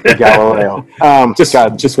 Galileo.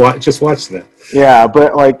 Just watch that. Yeah,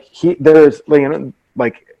 but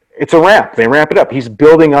it's a ramp. They ramp it up. He's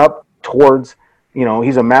building up towards,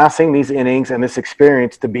 he's amassing these innings and this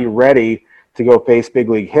experience to be ready to go face big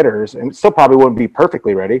league hitters, and still probably wouldn't be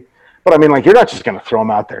perfectly ready. But I mean, you're not just going to throw him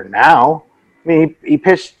out there now. I mean, he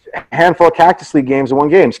pitched a handful of Cactus League games and won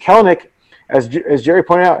games. Kelenic, as Jerry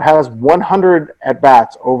pointed out, has 100 at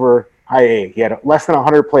bats over high A. He had less than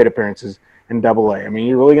 100 plate appearances in AA. I mean,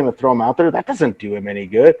 you're really going to throw him out there? That doesn't do him any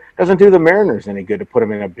good. Doesn't do the Mariners any good to put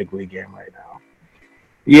him in a big league game right now.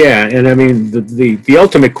 Yeah, and I mean, the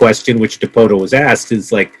ultimate question, which Dipoto was asked,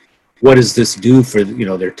 is what does this do for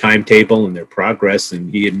their timetable and their progress?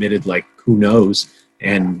 And he admitted, who knows?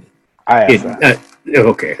 And I asked that.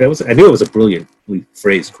 Okay, I knew it was a brilliantly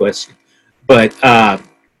phrased question. But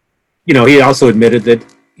he also admitted that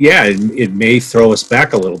it may throw us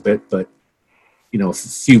back a little bit, but a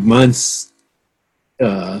few months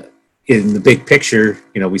in the big picture,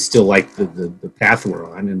 we still like the path we're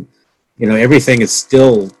on, and everything is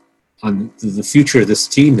still on the future of this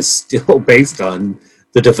team is still based on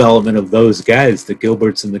the development of those guys, the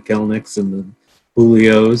Gilberts and the Kelnicks and the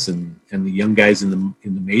Julios and the young guys in the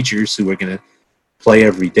majors who are going to play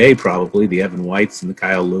every day, probably the Evan Whites and the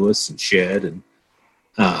Kyle Lewis and Shed and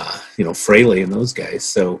Fraley and those guys.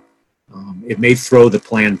 So it may throw the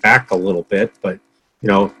plan back a little bit, but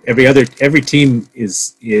every team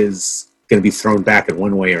is going to be thrown back in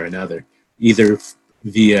one way or another, either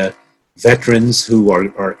via veterans who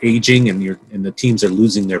are aging and the teams are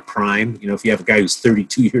losing their prime. If you have a guy who's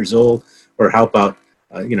 32 years old, or how about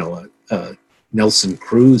Nelson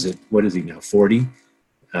Cruz at, what is he now, 40?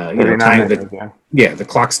 The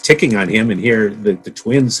clock's ticking on him, and here the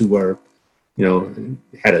Twins, who are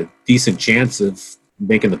had a decent chance of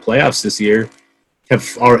making the playoffs this year,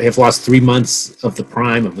 have lost 3 months of the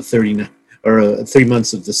prime of a 39 or 3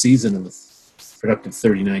 months of the season of a productive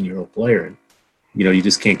 39-year-old player. And you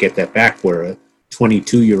just can't get that back. Where a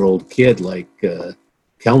 22-year-old kid like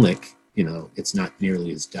Kelnick, it's not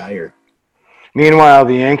nearly as dire. Meanwhile,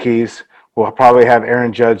 the Yankees will probably have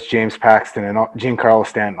Aaron Judge, James Paxton, and Giancarlo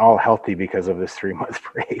Stanton all healthy because of this 3-month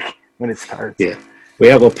break when it starts. Yeah.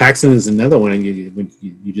 Well, Paxton is another one, and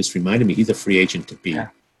you just reminded me, he's a free agent to be,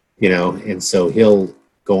 and so he'll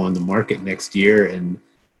go on the market next year and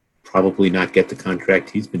probably not get the contract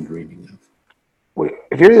he's been dreaming of. Wait,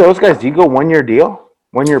 if you're those guys, do you go 1-year deal?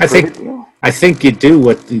 1-year deal? I think you do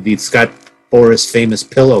what the Scott Boras famous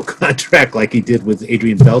pillow contract, like he did with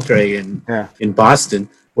Adrian Beltre in Boston,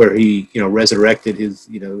 where he resurrected his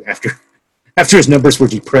after his numbers were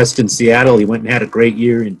depressed in Seattle, he went and had a great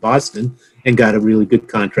year in Boston and got a really good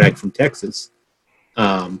contract from Texas.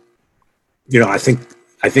 I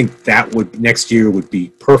think that would next year would be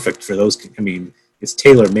perfect for those. I mean, it's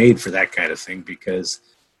tailor made for that kind of thing because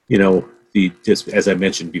just as I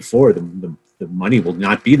mentioned before, the money will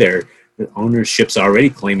not be there. The ownership's already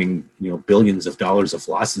claiming billions of dollars of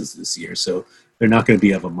losses this year, so they're not going to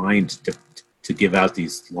be of a mind to give out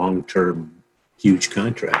these long-term huge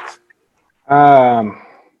contracts.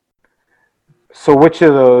 So which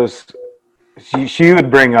of those you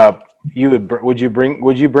would bring up? Would you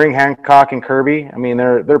bring Hancock and Kirby? I mean,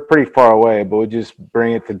 they're pretty far away, but would you just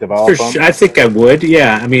bring it to develop them? I think I would.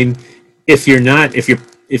 Yeah, I mean, if you're not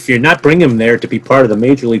bringing them there to be part of the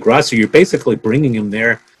major league roster, you're basically bringing them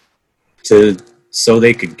there so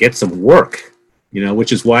they could get some work.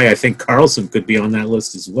 Which is why I think Carlson could be on that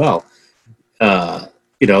list as well.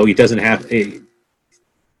 He doesn't have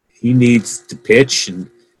he needs to pitch, and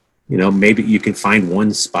maybe you can find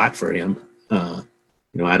one spot for him.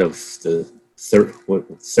 Out of the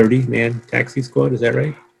 30-man taxi squad, is that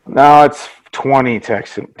right? No, it's 20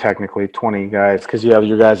 technically 20 guys, because you have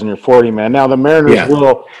your guys in your 40-man. Now the Mariners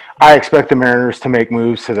I expect the Mariners to make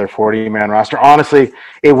moves to their 40-man roster. Honestly,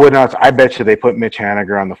 it would not. I bet you they put Mitch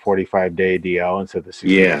Haniger on the 45-day DL instead of the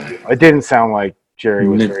 60-day DL. It didn't sound like Jerry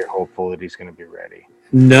was very hopeful that he's going to be ready.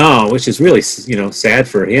 No, which is really sad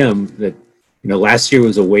for him. That last year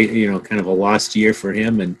was kind of a lost year for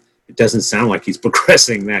him, and it doesn't sound like he's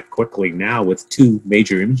progressing that quickly now with 2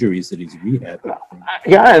 major injuries that he's rehabbing.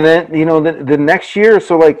 Yeah, and then the next year,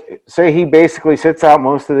 so like say he basically sits out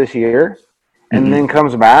most of this year and then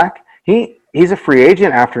comes back. He's a free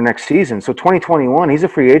agent after next season. So 2021, he's a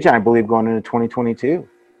free agent, I believe, going into 2022.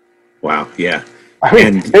 Wow, yeah. I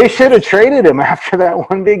mean, they should have traded him after that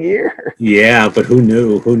one big year. Yeah, but who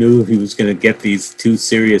knew? Who knew he was going to get these 2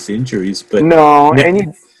 serious injuries? But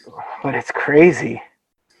but it's crazy.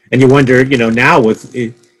 And you wonder, now if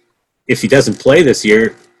he doesn't play this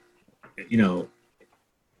year, even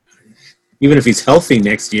if he's healthy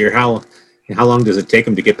next year, how long does it take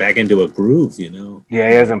him to get back into a groove? Yeah,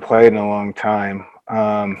 he hasn't played in a long time.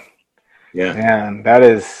 Man, that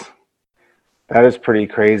is pretty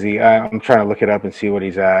crazy. I'm trying to look it up and see what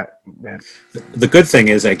he's at. The good thing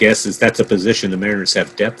is, I guess, is that's a position the Mariners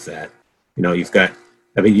have depth at. You've got,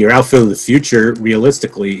 your outfield of the future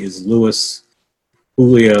realistically is Lewis,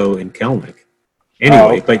 Julio, and Kelnick.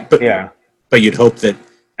 Anyway, but you'd hope that,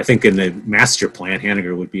 I think in the master plan,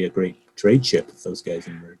 Haniger would be a great trade chip if those guys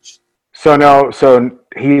emerged. So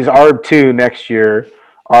he's ARB2 next year,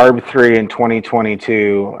 ARB3 in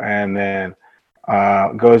 2022, and then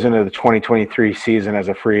goes into the 2023 season as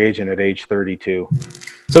a free agent at age 32.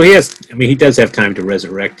 So he does have time to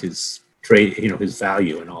resurrect his trade, his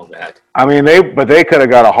value and all that. I mean, they could have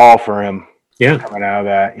got a haul for him. Yeah. Coming out of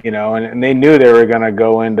that, and they knew they were going to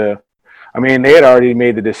go into. I mean, they had already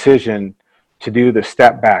made the decision to do the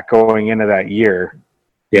step back going into that year.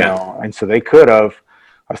 Yeah. And so they could have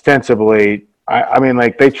ostensibly, I mean,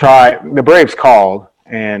 like the Braves called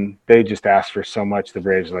and they just asked for so much. The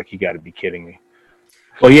Braves were like, you got to be kidding me.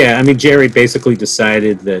 Well, yeah, I mean, Jerry basically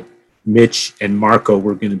decided that Mitch and Marco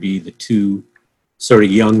were going to be the two sort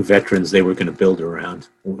of young veterans they were going to build around.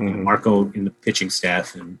 Mm-hmm. Marco in the pitching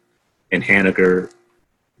staff and Haniger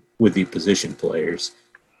with the position players.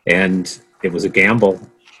 And it was a gamble,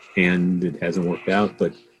 and it hasn't worked out.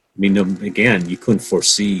 But, I mean, again, you couldn't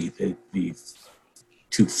foresee the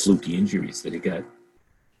two fluky injuries that he got.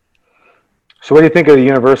 So what do you think of the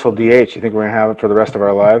universal DH? You think we're going to have it for the rest of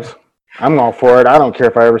our lives? I'm all for it. I don't care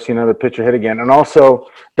if I ever see another pitcher hit again. And also,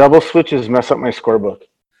 double switches mess up my scorebook.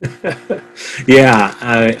 Yeah,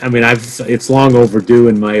 I mean, it's long overdue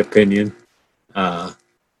in my opinion.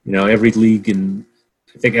 Every league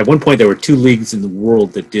I think at one point there were 2 leagues in the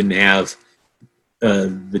world that didn't have the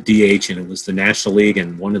DH, and it was the National League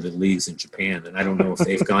and one of the leagues in Japan. And I don't know if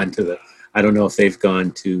they've gone to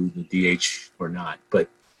the DH or not. But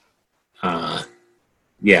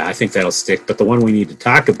yeah, I think that'll stick. But the one we need to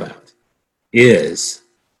talk about is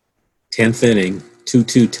 10th inning,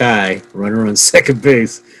 2-2 tie, runner on second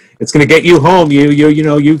base. It's going to get you home.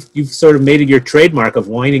 You've sort of made it your trademark of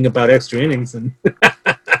whining about extra innings and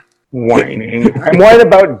whining. I'm whining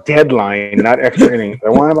about deadline, not extra innings. I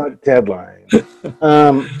whine about deadline.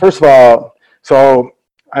 First of all, so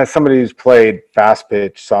as somebody who's played fast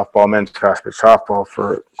pitch softball, men's fast pitch softball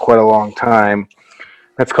for quite a long time,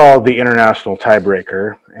 that's called the international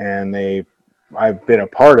tiebreaker, and I've been a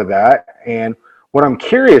part of that. And what I'm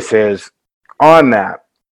curious is on that,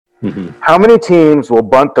 how many teams will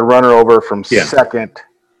bunt the runner over from second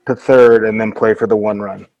to third and then play for the 1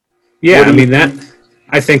 run? Yeah,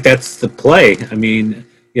 I think that's the play. I mean,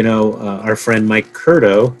 our friend Mike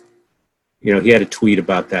Curto, he had a tweet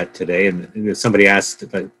about that today, and somebody asked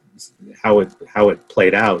about how it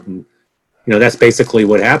played out, and that's basically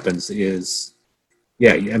what happens. Is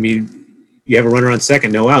I mean, you have a runner on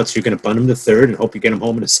second, no outs, you're going to bunt him to third and hope you get him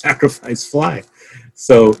home in a sacrifice fly.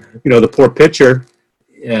 So the poor pitcher,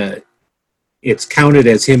 it's counted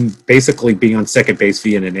as him basically being on second base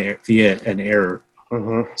via an error.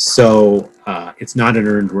 Mm-hmm. So it's not an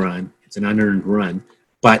earned run; it's an unearned run.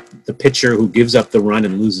 But the pitcher who gives up the run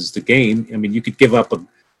and loses the game, I mean, you could give up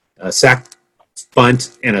a sac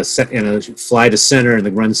bunt and a fly to center, and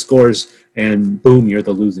the run scores, and boom, you're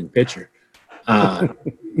the losing pitcher.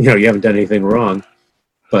 You haven't done anything wrong.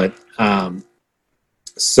 But I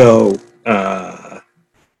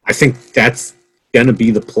think that's going to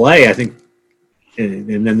be the play. I think, and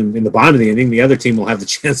then in the bottom of the inning, the other team will have the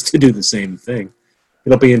chance to do the same thing.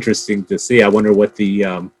 It'll be interesting to see. I wonder what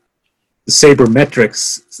the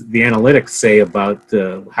sabermetrics, the analytics say about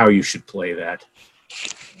how you should play that.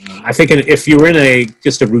 I think if you're in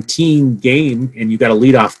just a routine game and you got a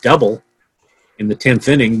leadoff double in the 10th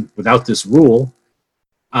inning without this rule,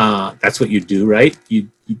 that's what you do, right? You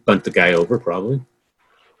bunt the guy over probably.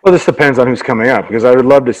 Well, this depends on who's coming up, because I would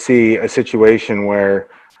love to see a situation where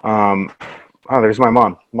there's my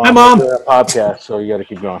mom. Hi, Mom. We're doing a podcast, so you got to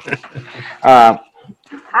keep going.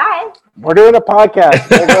 Hi. We're doing a podcast.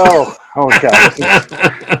 There we go. Oh God,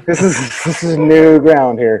 this is new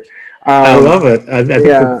ground here. I love it.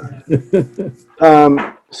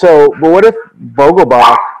 So, but what if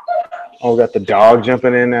Vogelbach? Oh, we got the dog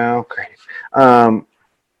jumping in now. Great.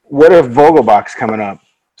 What if Vogelbach's coming up?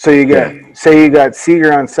 So say you got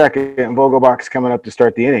Seager on second and Vogelbach's coming up to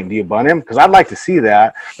start the inning. Do you bunt him? Because I'd like to see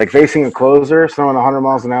that. Like facing a closer, throwing 100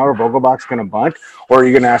 miles an hour, Vogelbach's going to bunt? Or are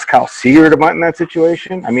you going to ask Kyle Seager to bunt in that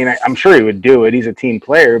situation? I mean, I'm sure he would do it. He's a team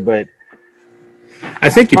player, but... I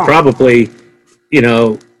think you probably, you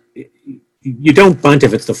don't bunt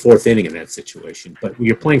if it's the 4th inning in that situation, but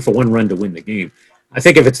you're playing for 1 run to win the game. I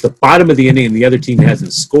think if it's the bottom of the inning and the other team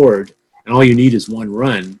hasn't scored and all you need is 1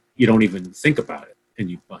 run, you don't even think about it and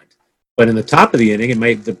you bunt. But in the top of the inning,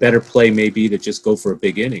 the better play may be to just go for a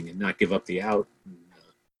big inning and not give up the out.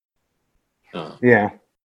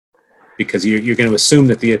 Because you're going to assume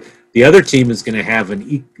that the other team is going to have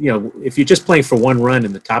if you're just playing for 1 run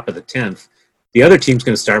in the top of the 10th, the other team's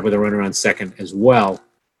going to start with a runner on second as well,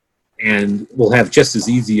 and will have just as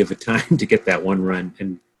easy of a time to get that 1 run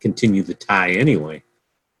and continue the tie anyway.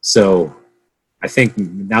 So I think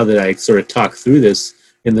now that I sort of talk through this,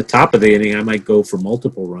 in the top of the inning, I might go for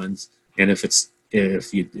multiple runs. And if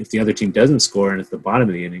the other team doesn't score, and it's the bottom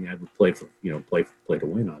of the inning, I would play play to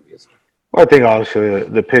win, obviously. Well, I think obviously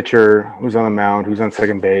the pitcher, who's on the mound, who's on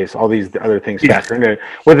second base, all these other things factor into it.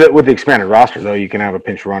 With the expanded roster, though, you can have a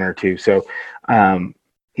pinch runner too. So,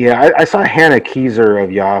 I saw Hannah Keyser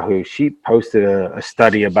of Yahoo. She posted a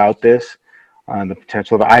study about this. on the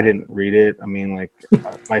potential of it. I didn't read it. I mean, like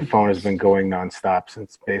my phone has been going nonstop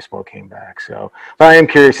since baseball came back. So, but I am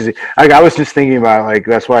curious to see. I was just thinking about like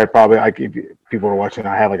that's why I probably like if people were watching,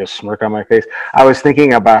 I had like a smirk on my face. I was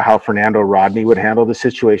thinking about how Fernando Rodney would handle the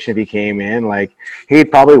situation if he came in. Like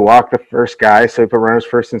he'd probably walk the first guy, so he put runners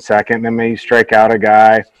first and second, then maybe strike out a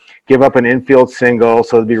guy, give up an infield single,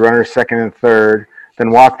 so it'd be runners second and third, then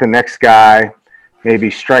walk the next guy.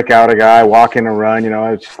 Maybe strike out a guy, walk in a run. You know,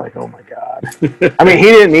 I was just like, oh my God. I mean, he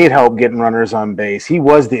didn't need help getting runners on base. He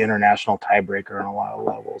was the international tiebreaker on a lot of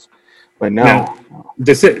levels. But no.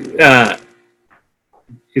 Now,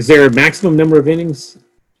 is there a maximum number of innings?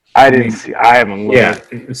 I haven't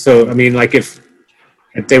looked. Yeah. So, I mean, like if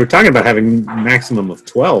they were talking about having maximum of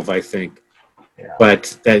 12, I think. Yeah.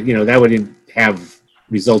 But that, you know, that would have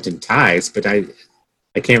result in ties, but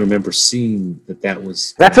I can't remember seeing that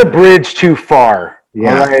was. That's a bridge too far.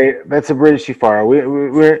 Yeah, all right? That's a bridge too far.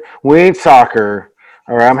 We ain't soccer.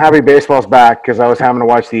 All right, I'm happy baseball's back because I was having to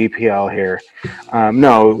watch the EPL here.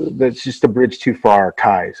 No, that's just a bridge too far.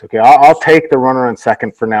 Ties. Okay, I'll take the runner on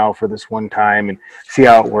second for now for this one time and see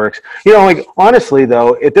how it works. You know, like honestly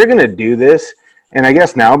though, if they're gonna do this, and I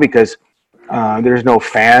guess now because there's no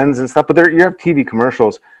fans and stuff, but you have TV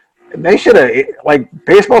commercials. They should have, like,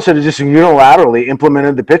 baseball should have just unilaterally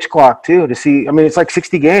implemented the pitch clock, too, to see. I mean, it's like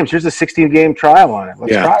 60 games. Here's a 60-game trial on it.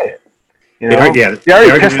 Let's try it. You know? They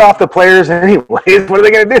already pissed off the players anyways. What are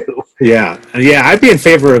they going to do? Yeah. I'd be in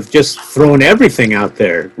favor of just throwing everything out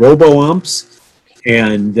there. Robo-umps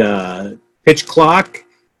and pitch clock,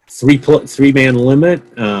 three-man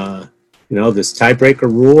limit, this tiebreaker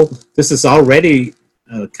rule. This is already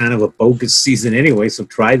kind of a bogus season anyway, so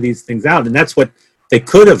try these things out. And that's what they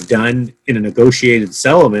could have done in a negotiated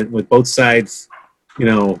settlement with both sides,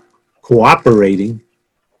 cooperating,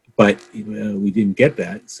 but we didn't get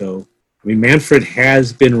that. So, I mean, Manfred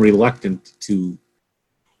has been reluctant to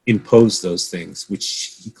impose those things,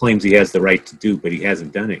 which he claims he has the right to do, but he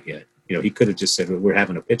hasn't done it yet. You know, he could have just said, we're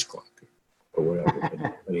having a pitch clock or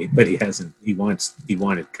whatever, but he hasn't. He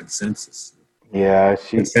wanted consensus. Yeah.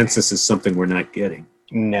 Consensus is something we're not getting.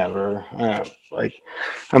 Never.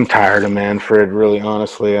 I'm tired of Manfred, really,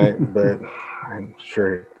 honestly. But I'm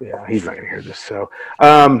sure, he's not going to hear this. So,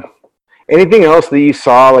 anything else that you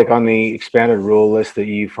saw, like on the expanded rule list, that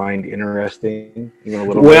you find interesting?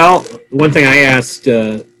 One thing I asked,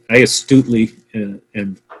 I astutely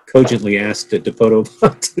and cogently asked Dipoto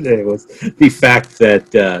about today was the fact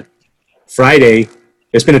that Friday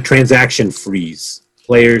there's been a transaction freeze.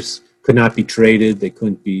 Players could not be traded. They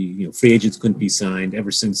couldn't be, free agents couldn't be signed ever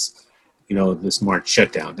since, this March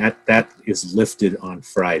shutdown. That is lifted on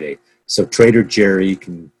Friday. So Trader Jerry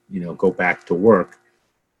can, go back to work.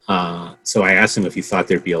 So I asked him if he thought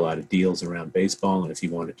there'd be a lot of deals around baseball and if he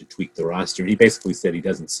wanted to tweak the roster. And he basically said he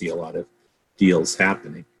doesn't see a lot of deals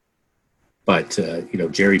happening. But,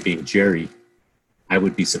 Jerry being Jerry, I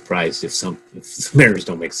would be surprised if the Mariners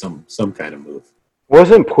don't make some kind of move.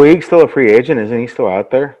 Wasn't Puig still a free agent? Isn't he still out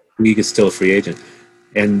there? Puig is still a free agent.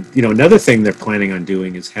 And, another thing they're planning on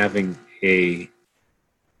doing is having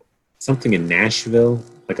something in Nashville,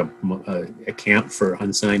 like a camp for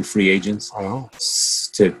unsigned free agents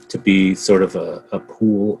to be sort of a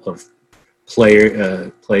pool of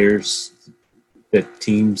players that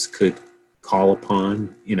teams could call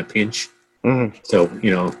upon in a pinch. Mm-hmm. So,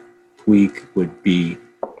 Puig would be...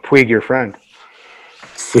 Puig, your friend.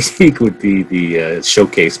 Puig would be the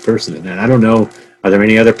showcase person in that. I don't know. Are there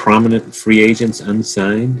any other prominent free agents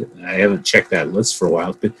unsigned? I haven't checked that list for a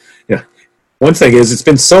while. But one thing is, it's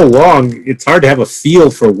been so long, it's hard to have a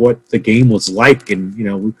feel for what the game was like. And,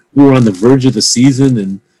 we were on the verge of the season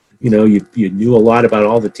and, you knew a lot about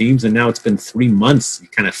all the teams. And now it's been 3 months. You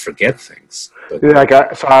kind of forget things. But,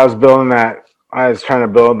 I was building that. I was trying to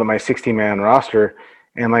build my 60-man roster.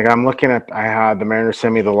 And I'm looking at, I had the Mariners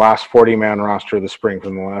send me the last 40-man roster of the spring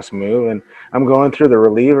from the last move, and I'm going through the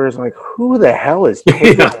relievers. I'm like, who the hell is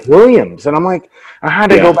Caleb Williams? And I'm like, I had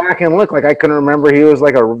to go back and look. I couldn't remember he was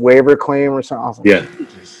like a waiver claim or something.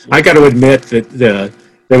 I got to admit that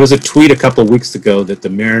there was a tweet a couple of weeks ago that the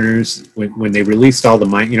Mariners, when they released all the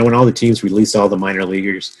when all the teams released all the minor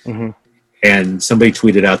leaguers, mm-hmm. and somebody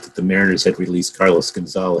tweeted out that the Mariners had released Carlos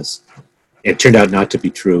Gonzalez. It turned out not to be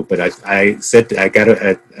true, but I said I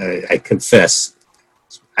confess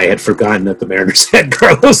I had forgotten that the Mariners had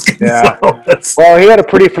Carlos Gonzalez. Well, he had a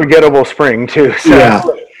pretty forgettable spring too. So. Yeah.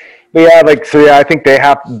 But I think they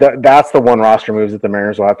have. That's the one roster moves that the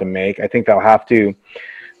Mariners will have to make. I think they'll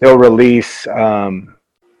release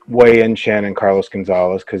Wei-Yin Chen and Carlos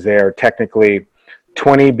Gonzalez because they are technically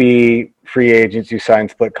 20B free agents who sign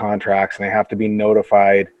split contracts, and they have to be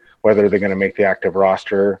notified whether they're going to make the active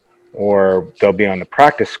roster or they'll be on the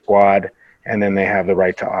practice squad, and then they have the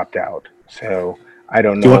right to opt out. So I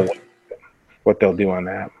don't know what they'll do on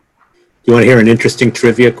that. Do you want to hear an interesting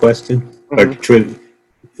trivia question? Mm-hmm. Do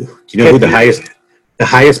you know who the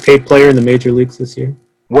highest paid player in the major leagues this year?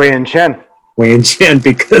 Wei-Yin Chen. Wei-Yin Chen,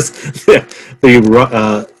 because the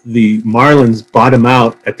Marlins bought him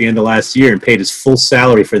out at the end of last year and paid his full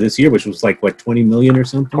salary for this year, which was like what, $20 million or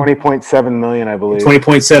something? $20.7 million, I believe.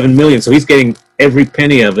 $20.7 million. So he's getting every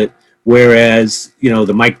penny of it, whereas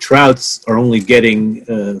the Mike Trouts are only getting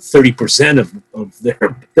 30% of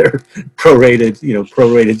their prorated.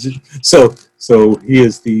 So he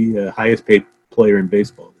is the highest paid player in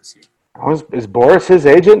baseball this year. Is Boris his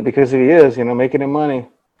agent? Because if he is, making him money.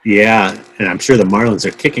 Yeah, and I'm sure the Marlins are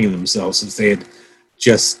kicking themselves if they had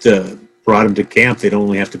just brought him to camp. They'd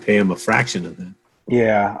only have to pay him a fraction of that.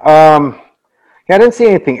 Yeah. I didn't see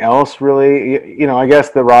anything else really. I guess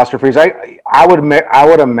the roster freeze. I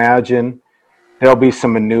would imagine there'll be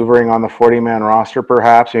some maneuvering on the 40-man roster,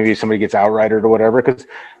 perhaps. Maybe somebody gets outrighted or whatever, because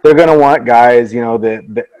they're going to want guys,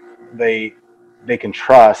 that they can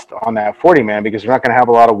trust on that 40-man, because they're not going to have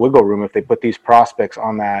a lot of wiggle room if they put these prospects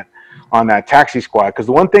on that taxi squad. Because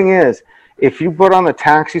the one thing is, if you put on the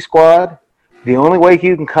taxi squad, the only way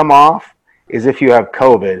you can come off is if you have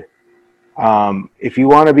COVID. If you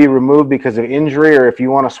want to be removed because of injury, or if you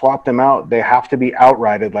want to swap them out, they have to be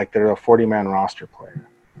outrighted like they're a 40-man roster player.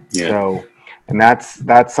 Yeah. So, and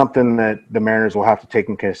that's something that the Mariners will have to take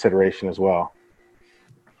in consideration as well.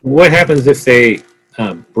 What happens if they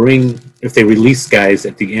release guys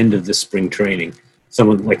at the end of the spring training?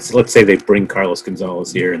 Someone let's say they bring Carlos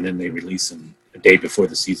Gonzalez here and then they release him a day before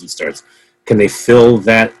the season starts. Can they fill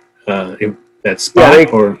that spot? They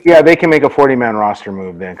can make a 40-man roster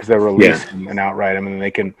move then, because they'll release him and outright him, and then they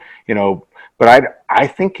can, But I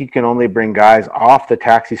think you can only bring guys off the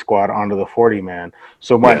taxi squad onto the 40-man.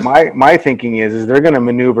 So my thinking is they're going to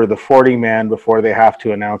maneuver the 40-man before they have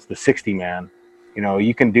to announce the 60-man.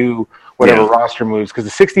 You can do whatever roster moves, because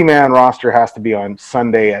the 60-man roster has to be on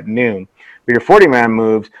Sunday at noon. But your 40-man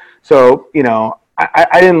moves. So,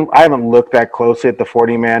 I haven't looked that closely at the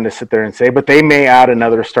 40-man to sit there and say, but they may add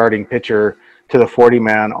another starting pitcher to the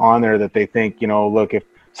 40-man on there that they think, look, if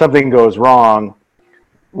something goes wrong,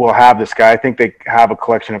 we'll have this guy. I think they have a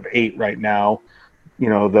collection of 8 right now.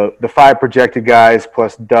 The 5 projected guys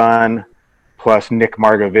plus Dunn plus Nick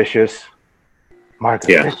Margevicius. Not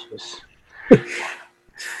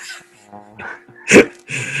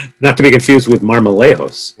to be confused with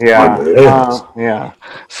Marmolejos. Yeah.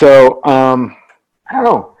 So, I don't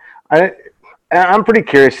know. I'm pretty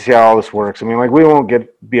curious to see how all this works. I mean, we won't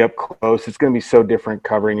be up close. It's going to be so different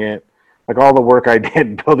covering it. All the work I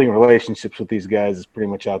did building relationships with these guys is pretty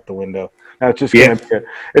much out the window. Now it's just going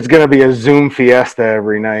to be a Zoom fiesta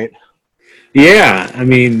every night. Yeah, I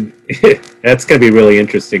mean, that's going to be really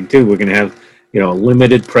interesting too. We're going to have a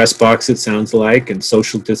limited press box, it sounds like, and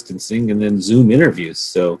social distancing, and then Zoom interviews.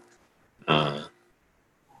 So,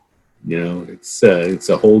 it's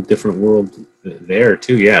a whole different world there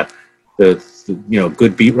too. Yeah, the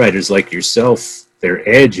good beat writers like yourself, their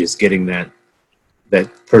edge is getting that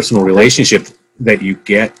personal relationship that you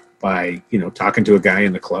get by talking to a guy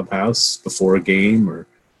in the clubhouse before a game, or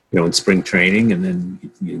in spring training, and then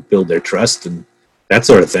you build their trust and that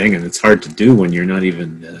sort of thing. And it's hard to do when you're not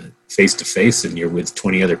even face to face and you're with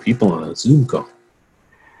 20 other people on a Zoom call.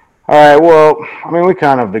 All right. Well, I mean, we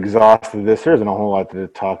kind of exhausted this. There isn't a whole lot to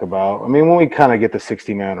talk about. I mean, when we kind of get the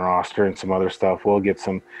 60-man roster and some other stuff, we'll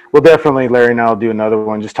definitely, Larry and I'll do another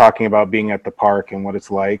one just talking about being at the park and what it's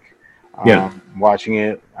like. Watching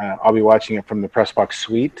it. I'll be watching it from the press box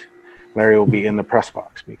suite. Larry will be in the press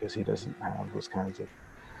box because he doesn't have those kinds of.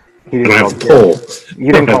 He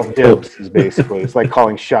didn't call dibs. Is basically it's like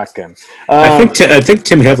calling shotgun. I think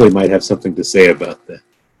Tim Hevley might have something to say about that.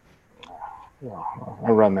 Well,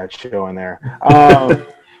 I run that show in there.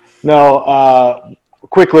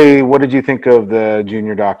 Quickly, what did you think of the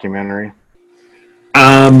Junior documentary?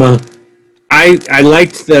 I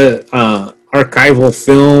liked the archival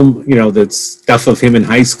film, the stuff of him in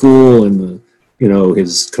high school and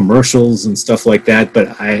his commercials and stuff like that.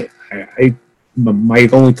 But my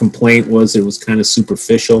only complaint was it was kind of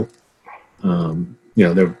superficial.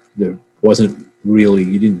 There wasn't really,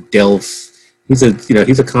 you didn't delve. He's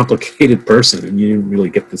a complicated person, and you didn't really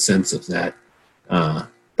get the sense of that.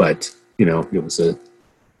 But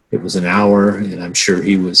it was an hour, and I'm sure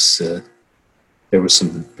he was. There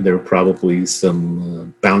were probably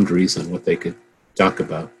some boundaries on what they could talk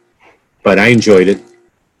about, but I enjoyed it.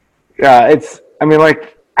 Yeah,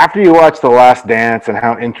 after you watch The Last Dance and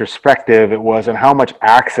how introspective it was and how much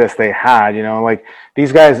access they had, like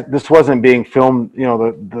these guys, this wasn't being filmed,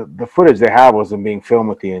 the footage they have wasn't being filmed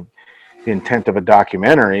with the intent of a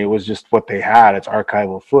documentary. It was just what they had. It's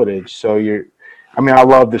archival footage. So I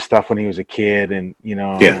loved this stuff when he was a kid and,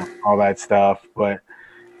 all that stuff. But,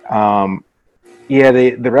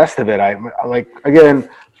 the rest of it, I like, again,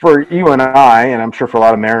 for you and and I'm sure for a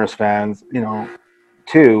lot of Mariners fans,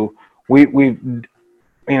 too,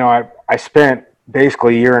 I spent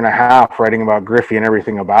basically a year and a half writing about Griffey and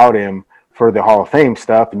everything about him for the Hall of Fame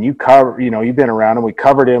stuff. And you've been around him. We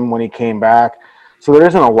covered him when he came back. So there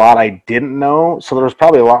isn't a lot I didn't know. So there was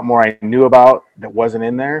probably a lot more I knew about that wasn't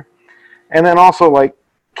in there. And then also, like,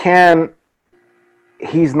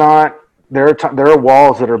 he's not, there are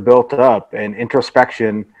walls that are built up, and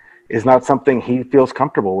introspection is not something he feels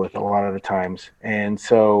comfortable with a lot of the times. And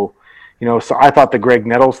so, so I thought the Greg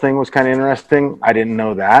Nettles thing was kind of interesting. I didn't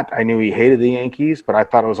know that. I knew he hated the Yankees, but I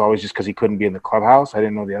thought it was always just because he couldn't be in the clubhouse. I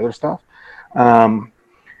didn't know the other stuff.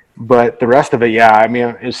 But the rest of it,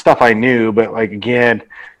 it's stuff I knew, but like, again,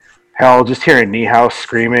 hell, just hearing Niehaus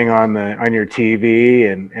screaming on your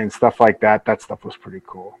TV and stuff like that stuff was pretty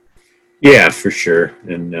cool. Yeah, for sure.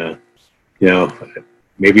 And,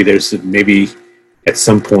 maybe at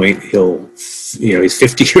some point he's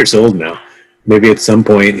 50 years old now. Maybe at some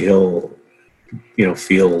point he'll,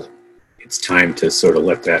 feel it's time to sort of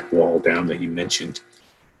let that wall down that you mentioned.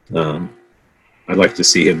 I'd like to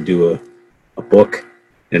see him do a book.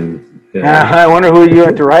 And I wonder who you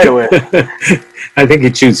had to write it with. I think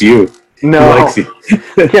he'd choose you. No. He likes you.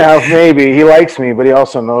 Yeah, maybe. He likes me, but he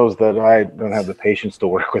also knows that I don't have the patience to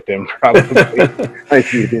work with him, probably,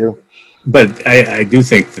 like you do. But I do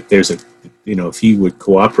think that there's if he would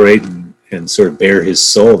cooperate and sort of bare his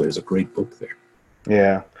soul, there's a great book there.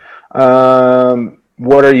 Yeah.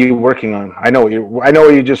 What are you working on? I know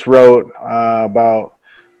what you just wrote about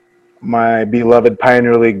my beloved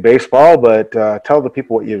Pioneer League baseball, but tell the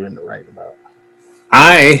people what you're going to write about.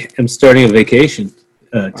 I am starting a vacation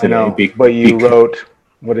today. I know, but you wrote.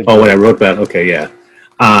 What did you what I wrote about? Okay, yeah.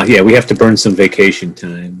 We have to burn some vacation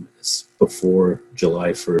time before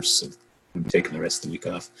July 1st. So I'm taking the rest of the week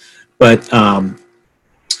off. But,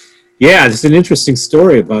 it's an interesting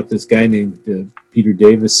story about this guy named Peter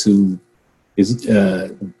Davis, who is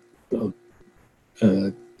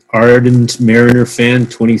ardent Mariner fan,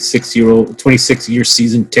 26-year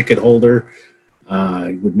season ticket holder.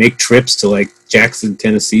 Would make trips to like Jackson,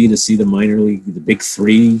 Tennessee to see the minor league, the Big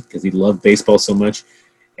Three, because he loved baseball so much.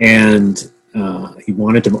 And he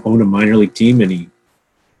wanted to own a minor league team, and he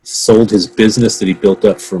sold his business that he built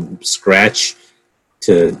up from scratch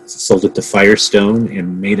sold it to Firestone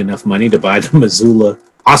and made enough money to buy the Missoula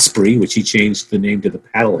Osprey, which he changed the name to the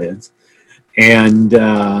Paddleheads. And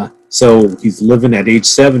so he's living at age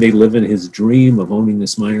 70, living his dream of owning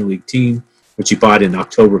this minor league team, which he bought in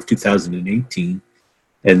October of 2018.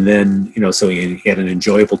 And then, so he had an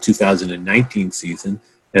enjoyable 2019 season.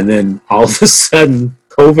 And then all of a sudden,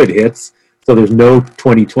 COVID hits. So there's no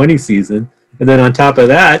 2020 season. And then on top of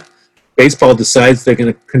that, baseball decides they're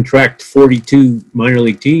going to contract 42 minor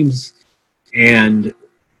league teams. And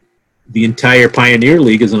the entire Pioneer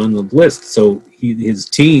League is on the list. So his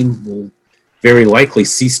team will very likely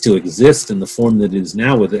cease to exist in the form that it is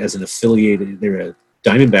now as an affiliated. They're a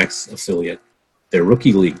Diamondbacks affiliate, their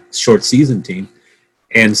rookie league short season team.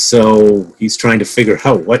 And so he's trying to figure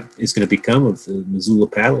out what is going to become of the Missoula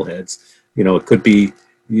Paddleheads. It could be,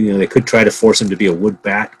 they could try to force him to be a wood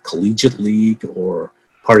bat collegiate league or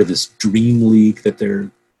part of this dream league that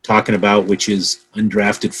they're talking about, which is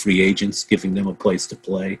undrafted free agents, giving them a place to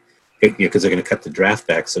play, because they're going to cut the draft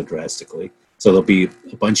back so drastically. So there'll be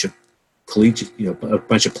a bunch of collegiate, a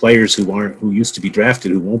bunch of players who used to be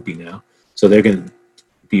drafted who won't be now. So they're going to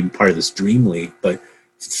be part of this dream league. But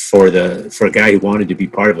for a guy who wanted to be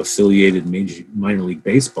part of affiliated minor league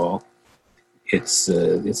baseball, it's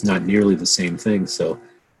not nearly the same thing. So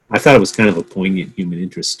I thought it was kind of a poignant human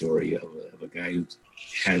interest story of a guy who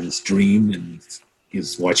had his dream and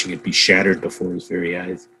is watching it be shattered before his very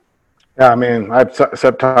eyes. Yeah, I've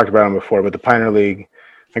talked about him before, but the Pioneer League,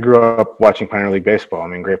 I grew up watching Pioneer League baseball.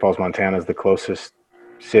 Great Falls, Montana is the closest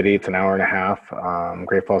city. It's an hour and a half.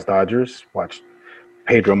 Great Falls Dodgers, watched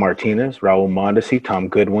Pedro Martinez, Raul Mondesi, Tom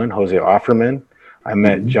Goodwin, Jose Offerman. I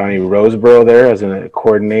met Johnny Roseborough there as a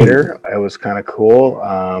coordinator. It was kind of cool.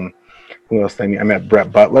 Who else? I met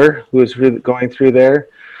Brett Butler, who was really going through there.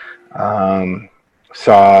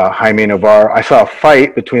 Saw Jaime Navarro. I saw a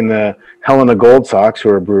fight between the Helena Gold Sox, who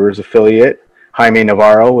are a Brewers affiliate, Jaime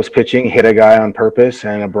Navarro was pitching, hit a guy on purpose,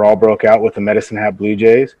 and a brawl broke out with the Medicine Hat Blue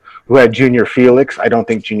Jays, who had Junior Felix. I don't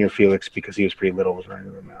think Junior Felix, because he was pretty little, was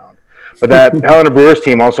running the mound. But that Helena Brewers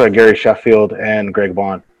team also had Gary Sheffield and Greg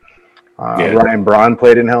Vaughn. Ryan Braun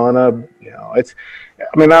played in Helena. That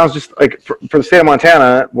was just like for the state of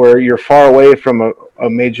Montana, where you're far away from a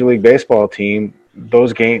Major League Baseball team.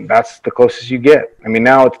 Those games, that's the closest you get. I mean,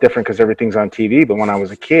 now it's different because everything's on TV. But when I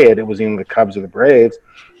was a kid, it was either the Cubs or the Braves,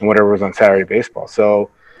 and whatever was on Saturday baseball.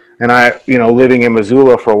 So, and I, living in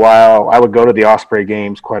Missoula for a while, I would go to the Osprey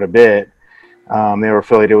games quite a bit. They were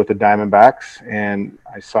affiliated with the Diamondbacks, and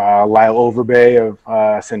I saw Lyle Overbay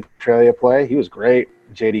of Centralia play. He was great.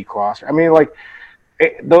 J.D. Closter. I mean,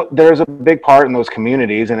 there's a big part in those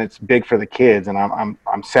communities, and it's big for the kids. And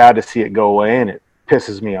I'm sad to see it go away, and it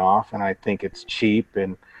pisses me off. And I think it's cheap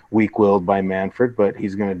and weak-willed by Manfred, but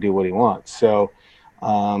he's going to do what he wants. So,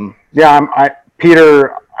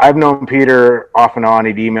 Peter. I've known Peter off and on.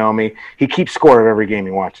 He'd email me. He keeps score of every game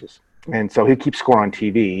he watches, and so he keeps score on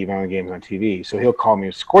TV, even on games on TV. So he'll call me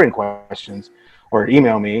with scoring questions or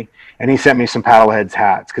email me, and he sent me some Paddleheads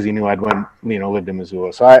hats because he knew I'd lived in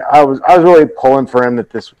Missoula. So I was really pulling for him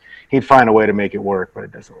that he'd find a way to make it work, but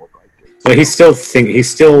it doesn't look like it. Well, he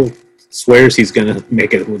still swears he's going to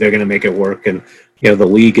make it. They're going to make it work, and the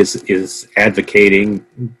league is advocating,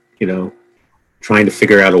 trying to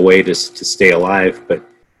figure out a way to stay alive, but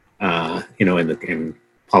and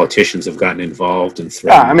politicians have gotten involved and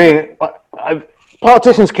threatened. Yeah, I mean,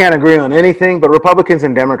 politicians can't agree on anything, but Republicans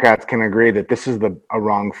and Democrats can agree that this is a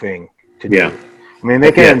wrong thing to do. Yeah. I mean,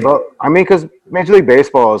 they can vote. I mean, because Major League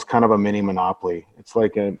Baseball is kind of a mini monopoly. It's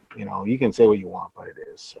like you can say what you want, but it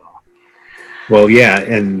is. So. Well, yeah,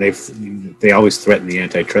 and they always threaten the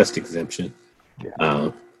antitrust exemption.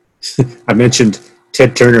 Yeah. I mentioned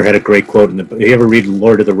Ted Turner had a great quote in the. You ever read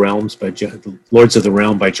Lords of the Realm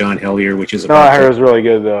by John Hellier, which is about. I heard it was really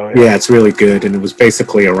good though. Yeah, it's really good, and it was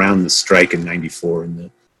basically around the strike in '94 and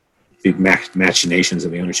the machinations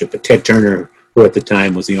of the ownership. But Ted Turner, who at the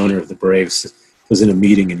time was the owner of the Braves, was in a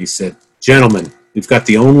meeting and he said, "Gentlemen, we've got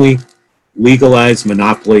the only legalized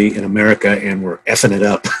monopoly in America, and we're effing it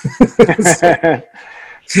up."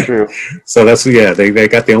 True. So they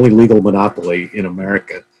got the only legal monopoly in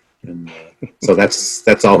America. And so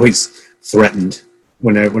that's always threatened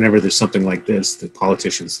whenever there's something like this. The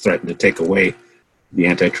politicians threaten to take away the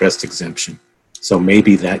antitrust exemption. So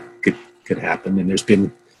maybe that could happen. And there's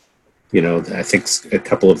been, I think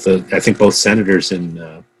both senators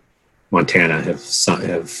in Montana have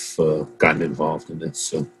gotten involved in this.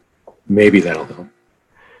 So maybe that'll help.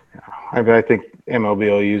 I think MLB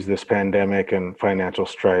will use this pandemic and financial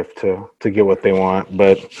strife to get what they want,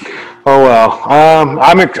 but oh well.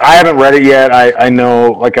 I haven't read it yet. I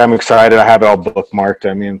know, I'm excited. I have it all bookmarked.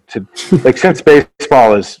 I mean, since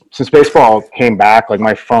baseball came back,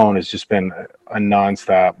 my phone has just been a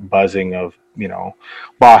nonstop buzzing of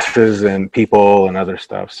bosses and people and other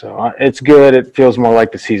stuff. So it's good. It feels more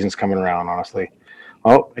like the season's coming around, honestly.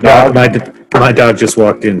 Oh, my dog just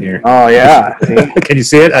walked in here. Oh yeah. Can you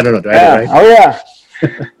see it? I don't know. Yeah. Oh yeah.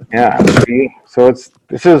 Yeah. See? So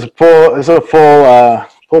this is a full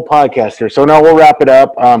podcast here. So now we'll wrap it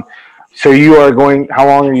up. So you are going. How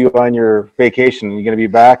long are you on your vacation? Are you going to be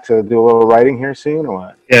back to do a little writing here soon, or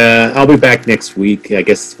what? Yeah, I'll be back next week. I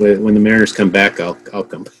guess when the Mariners come back, I'll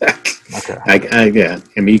come back. Okay.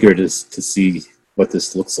 I'm eager to see what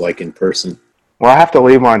this looks like in person. Well, I have to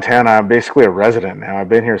leave Montana. I'm basically a resident now. I've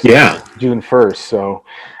been here since June 1st, so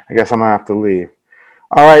I guess I'm going to have to leave.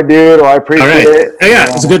 All right, dude. Well, I appreciate it. Yeah,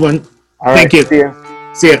 it's a good one. All Thank you.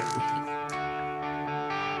 See ya.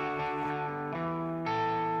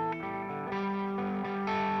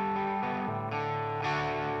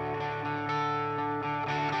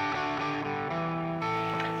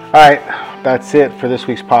 All right, that's it for this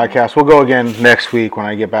week's podcast. We'll go again next week when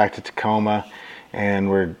I get back to Tacoma, and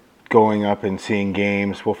we're going up and seeing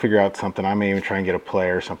games. We'll figure out something. I may even try and get a play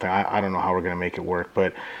or something. I don't know how we're going to make it work.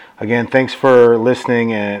 But again, thanks for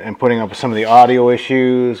listening and putting up with some of the audio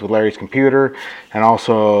issues with Larry's computer, and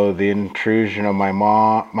also the intrusion of my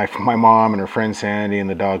mom and her friend Sandy and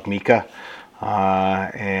the dog Mika.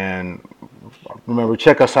 And remember,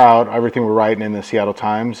 check us out. Everything we're writing in the Seattle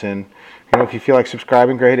Times. And if you feel like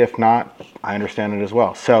subscribing, great. If not, I understand it as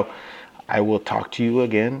well. So I will talk to you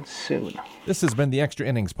again soon. This has been the Extra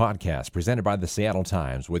Innings Podcast presented by the Seattle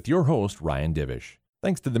Times with your host, Ryan Divish.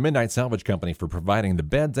 Thanks to the Midnight Salvage Company for providing the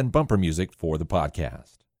beds and bumper music for the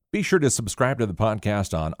podcast. Be sure to subscribe to the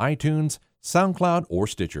podcast on iTunes, SoundCloud, or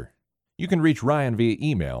Stitcher. You can reach Ryan via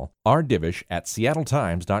email,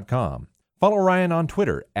 rdivish@seattletimes.com. Follow Ryan on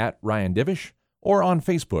Twitter @RyanDivish or on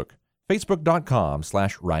Facebook,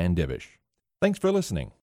 facebook.com/RyanDivish. Thanks for listening.